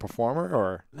as like a performer,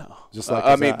 or no? Just like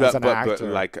I mean, as an but actor?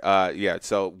 like yeah.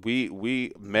 So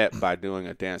we met by doing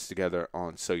a dance together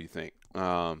on So You Think.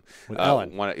 With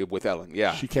Ellen. With Ellen,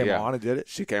 yeah. She came on and did it?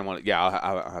 She came on it. Yeah,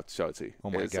 I'll have to show it to you. Oh,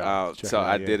 my God. So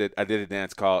I did a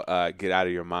dance called Get Out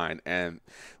of Your Mind. And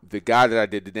the guy that I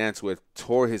did the dance with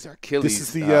tore his Achilles. This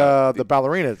is the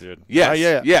ballerina, dude.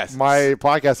 Yes, yes. My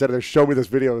podcast editor showed me this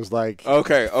video. It was like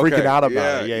freaking out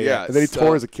about it. Yeah. And then he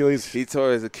tore his Achilles. He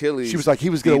tore his Achilles. She was like, he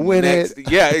was going to win it.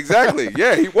 Yeah, exactly.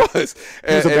 Yeah, he was.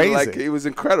 He was amazing. Like, he was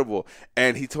incredible.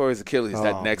 And he tore his Achilles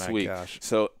that next week. Gosh.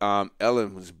 So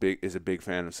Ellen is a big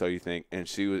fan of So You Think, and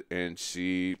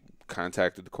she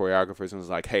contacted the choreographers and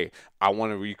was like, hey, I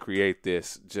want to recreate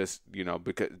this, just, you know,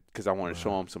 because I want to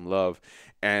show them some love.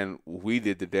 And we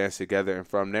did the dance together, and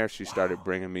from there she started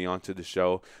bringing me onto the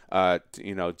show,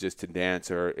 you know, just to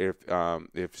dance, or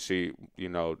if she, you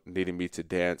know, needed me to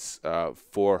dance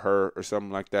for her or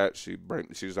something like that, she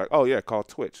was like, oh yeah, call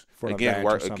tWitch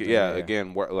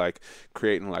again, work like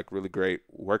creating like really great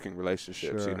working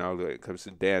relationships. You know, when it comes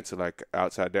to dance, like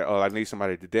outside there, oh, I need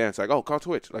somebody to dance, like, oh, call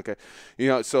tWitch, like, you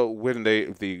know. So when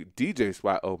the DJ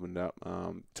spot opened up,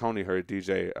 Tony, her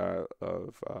DJ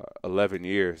of 11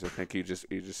 years, I think he just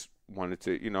wanted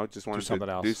to, you know, do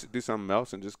something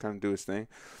else and just kind of do his thing.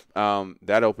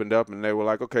 That opened up, and they were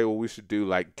like, okay, well, we should do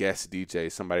like guest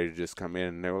DJ, somebody to just come in.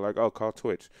 And they were like, oh, call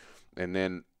tWitch. And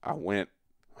then I went,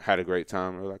 had a great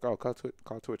time. They were like, oh, call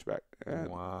tWitch back. And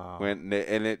wow.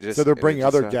 So they're bringing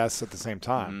other guests at the same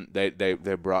time. They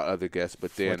brought other guests,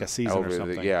 but then like a season or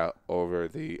something. Over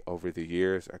the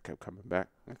years, I kept coming back.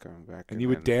 And you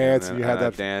would dance, and you had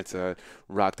that dance,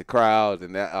 rock the crowd,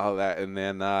 and all that, and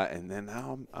then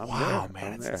now I'm wow, there.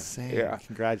 man, it's there. insane. Yeah.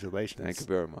 Congratulations. Thank you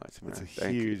very much, man. It's a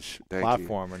huge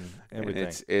platform and everything.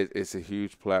 And it's a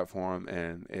huge platform,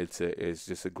 and it's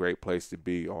just a great place to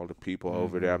be. All the people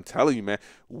over there. I'm telling you, man.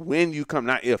 When you come,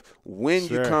 you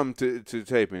come to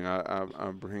taping,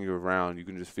 I'm bringing you around. You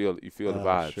can just feel the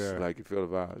vibes. Sure. Like, you feel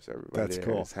the vibes. Everybody That's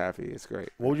cool. It's happy. It's great.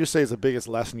 What would you say is the biggest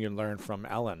lesson you learned from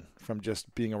Ellen, from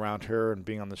just being around her and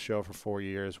being on the show for 4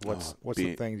 years? What's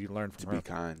the things you learned from her? Be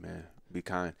kind, man. Be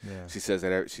kind. Yeah. She says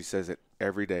it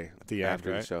every day at the end,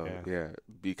 after the show. Yeah.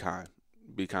 Be kind.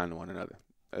 Be kind to one another.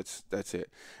 That's it.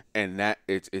 And that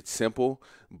it's simple,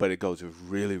 but it goes a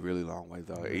really, really long way,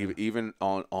 though. Yeah. Even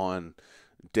on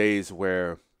days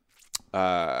where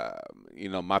you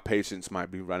know, my patience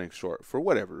might be running short for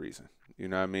whatever reason. You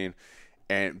know what I mean?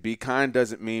 And be kind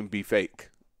doesn't mean be fake.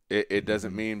 It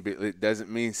doesn't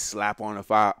mean slap on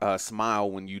a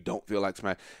smile when you don't feel like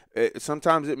smiling.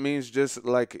 Sometimes it means just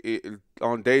like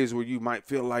on days where you might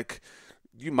feel like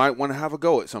you might want to have a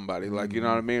go at somebody, like, you know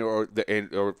what I mean, or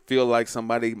feel like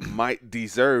somebody might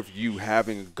deserve you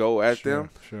having a go at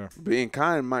them. Sure. Being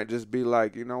kind might just be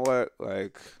like, you know what,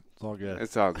 like, it's all good.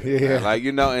 It's all good. Yeah. Like,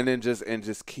 you know, and then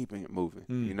just keeping it moving,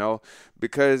 you know,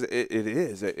 because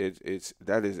it's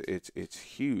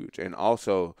huge. And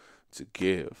also to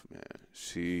give, man.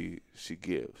 She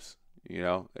gives,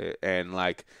 and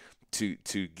like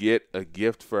to get a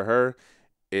gift for her,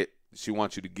 she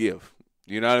wants you to give.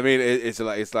 You know what I mean? It's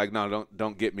like no,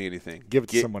 don't get me anything. Give it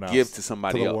to someone else. Give to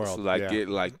somebody to the else. World. Like yeah. get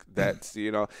like that's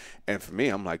And for me,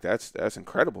 I'm like that's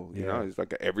incredible. You know, it's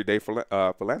like an everyday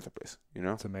philanthropist. You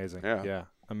know, it's amazing. Yeah,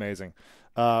 amazing.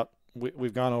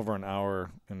 We've gone over an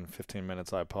hour and 15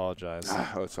 minutes. I apologize.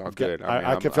 It's all good.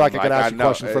 I feel like I could ask you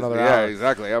questions for another hour. Yeah,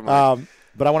 exactly. I'm like,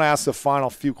 but I want to ask the final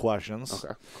few questions.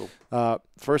 Okay, cool.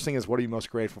 First thing is, what are you most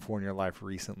grateful for in your life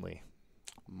recently?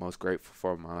 Most grateful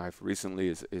for in my life recently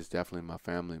is definitely my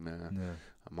family, man. Yeah.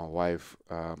 My wife,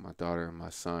 my daughter, and my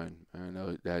son. I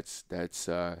know that's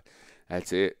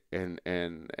it. And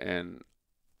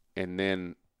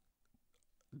then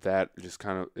that just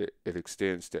kind of it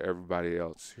extends to everybody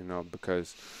else,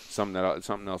 because something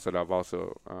else that I've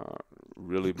also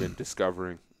really been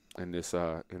discovering in this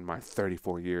in my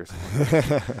 34 years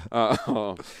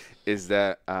is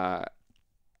that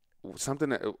something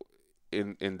that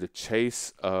in the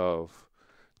chase of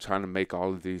trying to make all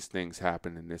of these things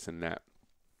happen and this and that,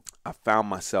 I found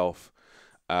myself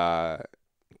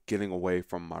getting away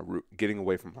from my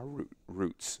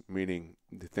roots, meaning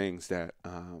the things that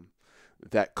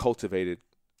that cultivated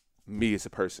me as a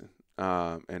person,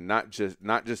 and not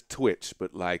just Twitch,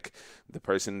 but like the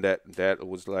person that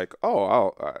was like,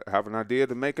 oh, I have an idea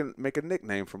to make a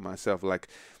nickname for myself, like.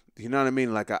 You know what I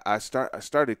mean? Like I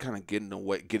started kind of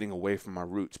getting away from my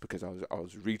roots because I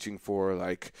was reaching for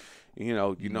like,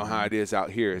 how it is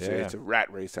out here. It's a rat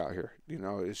race out here.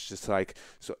 It's just like,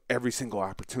 so every single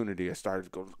opportunity I started to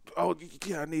go, oh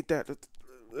yeah, I need that,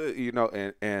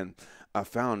 and I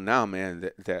found now,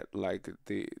 man, that like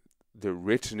the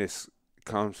richness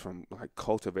comes from like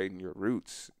cultivating your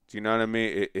roots. Do you know what I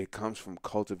mean? It comes from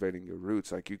cultivating your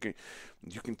roots. Like you can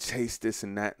taste this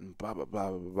and that and blah blah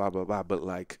blah blah blah blah blah. But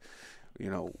like,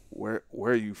 where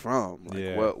are you from?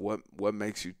 Like what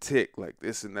makes you tick? Like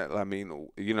this and that. I mean,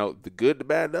 the good, the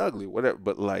bad, the ugly, whatever.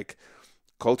 But like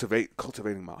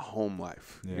cultivating my home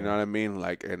life. Yeah. You know what I mean?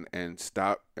 Like and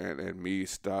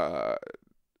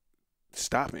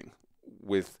stopping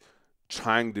with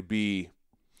trying to be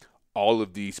all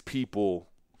of these people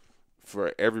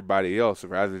for everybody else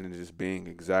rather than just being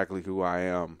exactly who I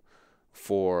am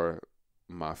for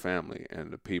my family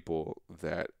and the people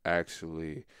that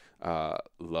actually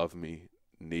love me,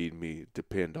 need me,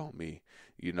 depend on me,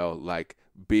 like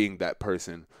being that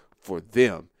person for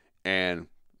them, and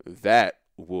that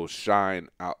will shine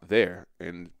out there,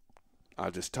 and I'll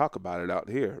just talk about it out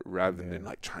here rather than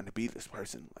like trying to be this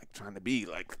person, like trying to be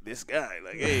like this guy,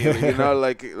 like hey,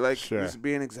 like sure. Just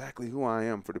being exactly who I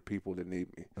am for the people that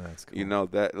need me. That's cool.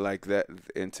 That,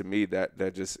 and to me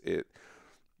that just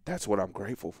that's what I'm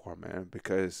grateful for, man.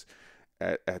 Because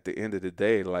at the end of the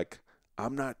day, like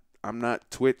I'm not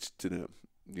Twitch to them,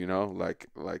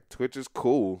 like Twitch is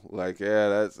cool, like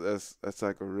that's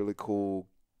like a really cool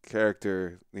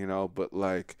character, but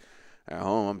like. At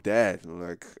home, I'm dad.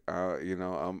 Like, I'm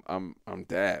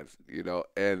dad.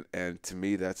 And to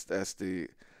me, that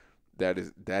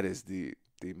is the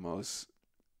most.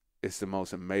 It's the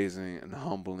most amazing and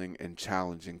humbling and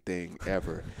challenging thing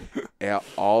ever.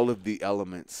 All of the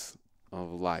elements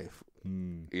of life,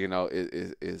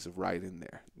 is right in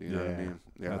there. You know what I mean?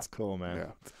 Yeah, that's cool, man.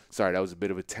 Yeah. Sorry, that was a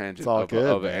bit of a tangent of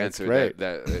an answer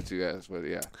that you asked, but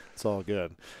yeah, it's all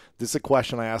good. This is a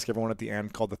question I ask everyone at the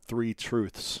end called the 3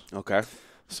 truths. Okay.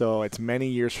 So it's many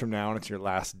years from now, and it's your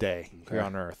last day here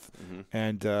on Earth. Mm-hmm.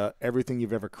 And everything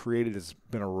you've ever created has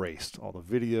been erased. All the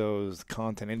videos, the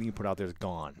content, anything you put out there is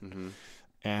gone. Mm-hmm.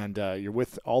 And you're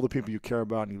with all the people you care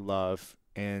about and you love,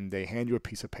 and they hand you a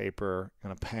piece of paper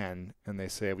and a pen, and they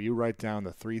say, will you write down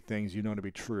the 3 things you know to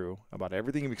be true about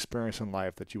everything you've experienced in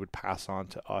life that you would pass on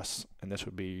to us, and this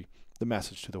would be the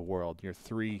message to the world, your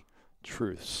 3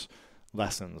 truths.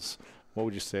 Lessons. What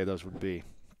would you say those would be?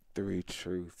 3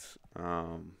 truths.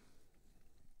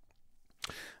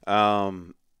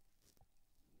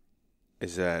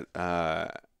 Is that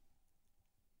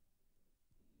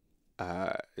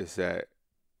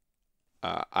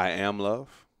I am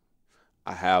love,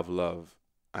 I have love,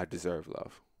 I deserve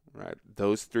love. Right?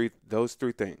 Those three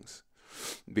things.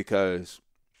 Because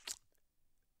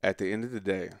at the end of the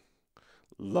day,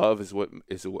 love is what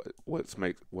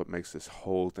makes this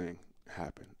whole thing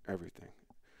happen. Everything.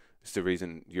 It's the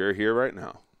reason you're here right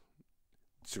now.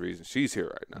 It's the reason she's here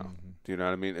right now. Mm-hmm. Do you know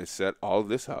what I mean? It set all of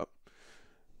this up.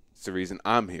 It's the reason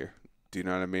I'm here. Do you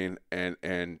know what I mean?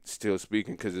 And still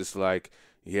speaking, because it's like,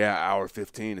 yeah, hour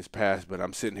 15 has passed, but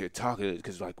I'm sitting here talking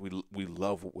because like we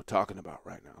love what we're talking about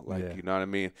right now. Like, you know what I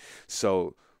mean?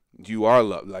 So you are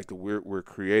loved. Like we're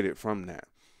created from that.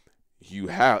 you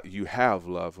have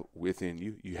love within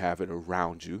you. You have it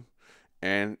around you,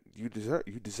 and you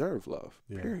deserve love.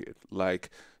 Yeah. Period. Like,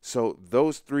 so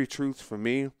those three truths for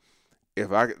me, if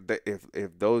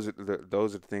those are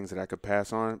the things that I could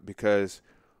pass on, because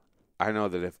I know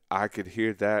that if I could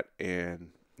hear that and,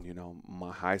 you know,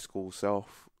 my high school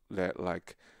self, that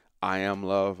like, I am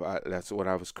love. That's what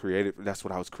I was created. That's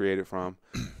what I was created from.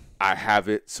 I have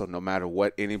it. So no matter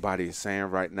what anybody is saying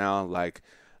right now, like,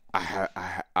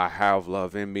 I have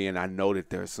love in me, and I know that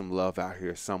there's some love out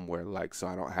here somewhere. Like, so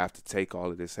I don't have to take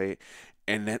all of this hate,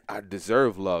 and that I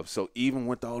deserve love. So even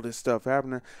with all this stuff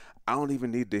happening, I don't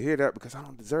even need to hear that, because I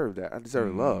don't deserve that. I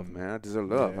deserve love, man. I deserve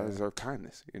love. Yeah. I deserve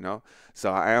kindness, you know?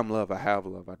 So I am love. I have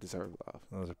love. I deserve love.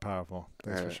 Those are powerful.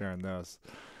 Thanks for sharing those.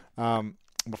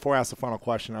 Before I ask the final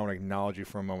question, I want to acknowledge you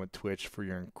for a moment, Twitch, for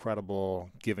your incredible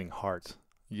giving heart.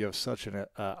 You have such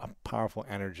a powerful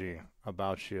energy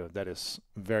about you that is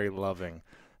very loving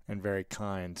and very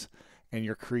kind. And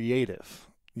you're creative.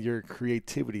 Your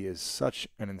creativity is such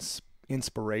an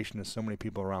inspiration to so many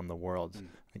people around the world.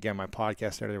 Again, my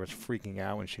podcast editor was freaking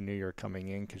out when she knew you were coming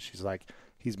in, because she's like,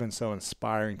 he's been so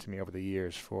inspiring to me over the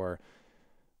years for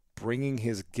bringing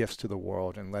his gifts to the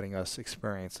world and letting us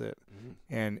experience it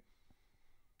and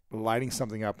lighting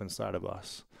something up inside of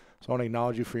us. So I want to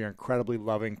acknowledge you for your incredibly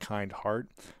loving, kind heart,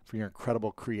 for your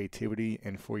incredible creativity,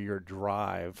 and for your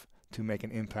drive to make an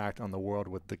impact on the world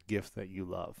with the gift that you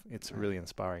love. It's really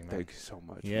inspiring, man. Thank you so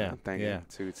much. Yeah, man. Thank you.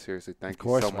 Dude, seriously, thank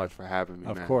you so much for having me,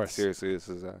 man. Of course. Seriously, this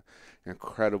is an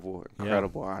incredible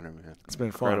honor, man. It's been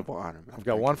incredible honor, man. I've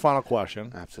got one final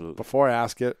question. Absolutely. Before I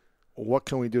ask it, what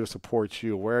can we do to support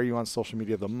you? Where are you on social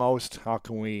media the most? How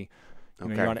can we... You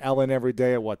know, you're on Ellen every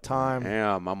day at what time?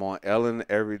 I'm on Ellen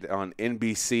every day on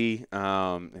NBC.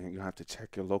 And you have to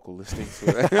check your local listings.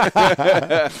 Sometime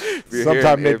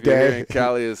midday. If you're here in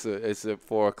Cali, it's at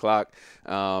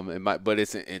 4:00. But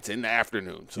it's in the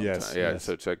afternoon sometimes. Yes.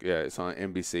 So check. Yeah, it's on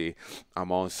NBC.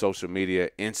 I'm on social media,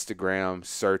 Instagram,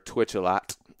 Sir Twitch a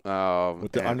lot.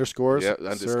 With the underscores. Yep,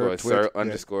 Sir Twitch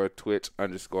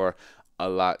a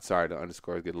lot. Sorry, the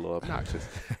underscores get a little obnoxious.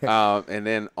 And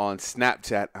then on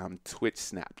Snapchat, I'm Twitch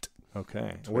Snapped.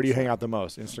 Okay. Where do you hang out the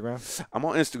most? Instagram? I'm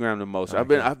on Instagram the most.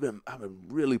 Okay. I've been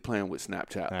really playing with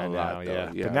Snapchat a lot. Yeah.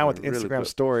 Though. Yeah. But now with Instagram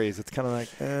stories, it's kind of like,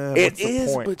 it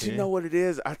is. But you know what it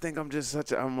is? I think I'm just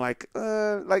I'm like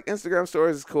Instagram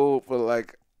stories is cool, but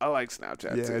like, I like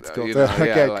Snapchat too. Yeah, it's though. cool. You know?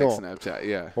 Okay, I like cool. Snapchat.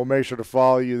 Yeah. We'll make sure to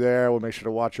follow you there. We'll make sure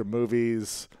to watch your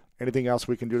movies. Anything else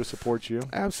we can do to support you?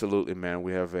 Absolutely, man.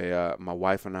 We have my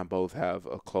wife and I both have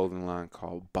a clothing line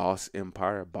called Boss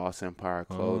Empire,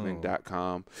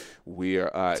 BossEmpireClothing.com. We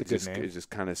are just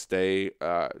kind of stay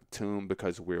tuned,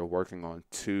 because we're working on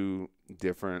 2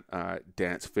 different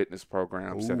dance fitness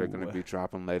programs that are going to be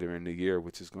dropping later in the year,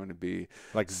 which is going to be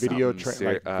like video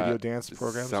dance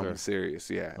programs. Something serious,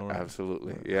 yeah, right.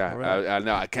 Absolutely, yeah. Right. I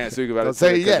know I can't speak about it.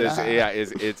 Say it yet.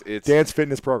 It's dance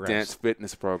fitness programs. Dance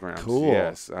fitness programs. Cool.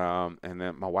 Yes. And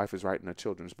then my wife is writing a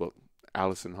children's book.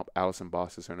 Allison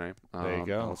Boss is her name. There you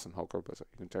go. Allison Holker, but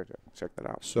you can check that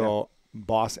out. So.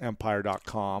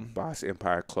 BossEmpire.com.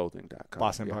 BossEmpireClothing.com.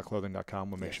 BossEmpireClothing.com.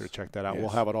 We'll make sure to check that out. Yes.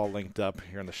 We'll have it all linked up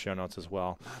here in the show notes as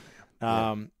well.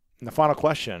 And the final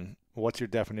question, what's your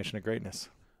definition of greatness?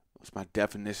 What's my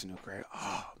definition of great?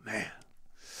 Oh, man.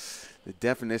 The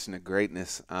definition of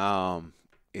greatness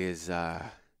is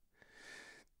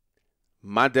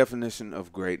my definition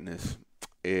of greatness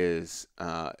is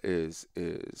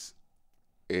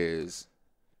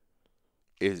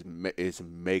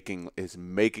making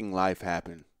life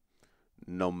happen,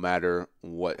 no matter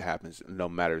what happens, no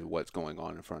matter what's going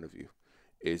on in front of you.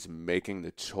 Is making the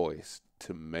choice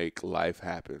to make life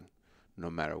happen,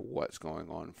 no matter what's going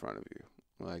on in front of you.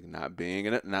 Like not being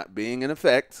in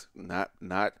effect, not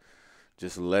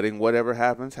just letting whatever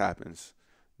happens,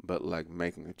 but like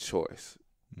making a choice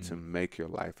to make your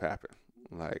life happen.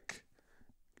 Like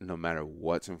no matter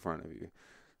what's in front of you.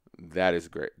 That is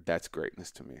great. That's greatness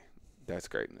to me. That's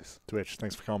greatness. Twitch,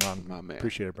 thanks for coming on. My man.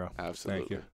 Appreciate it, bro. Absolutely.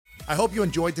 Thank you. I hope you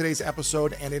enjoyed today's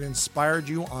episode and it inspired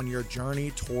you on your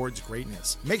journey towards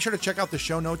greatness. Make sure to check out the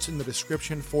show notes in the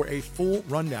description for a full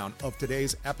rundown of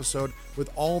today's episode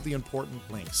with all the important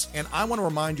links. And I want to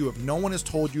remind you, if no one has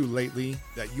told you lately,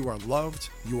 that you are loved,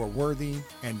 you are worthy,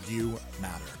 and you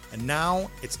matter. And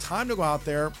now it's time to go out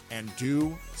there and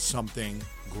do something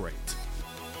great.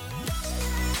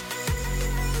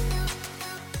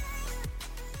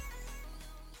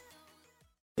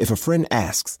 If a friend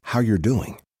asks how you're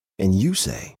doing, and you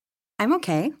say, I'm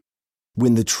okay.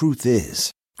 When the truth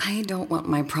is, I don't want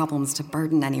my problems to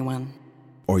burden anyone.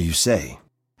 Or you say,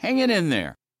 hang it in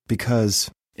there. Because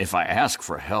if I ask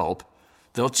for help,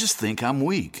 they'll just think I'm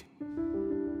weak.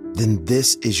 then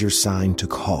this is your sign to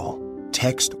call,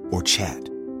 text, or chat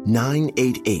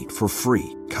 988 for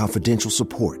free, confidential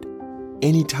support.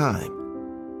 Anytime.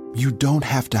 You don't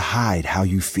have to hide how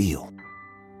you feel.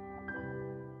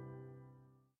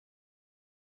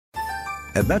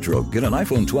 At Metro, get an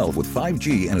iPhone 12 with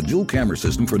 5G and a dual camera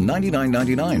system for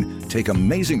 $99.99. Take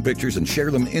amazing pictures and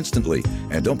share them instantly.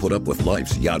 And don't put up with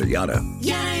life's yada yada.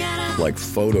 Yada yada. Like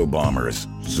photo bombers.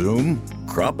 Zoom,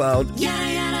 crop out,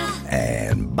 Yada yada.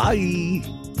 and bye.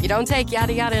 You don't take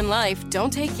yada yada in life,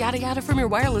 don't take yada yada from your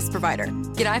wireless provider.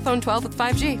 Get iPhone 12 with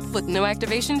 5G with no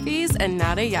activation fees and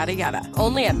nada yada yada.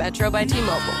 Only at Metro by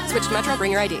T-Mobile. Switch to Metro,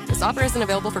 bring your ID. This offer isn't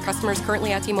available for customers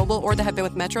currently at T-Mobile or that have been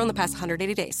with Metro in the past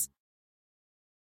 180 days.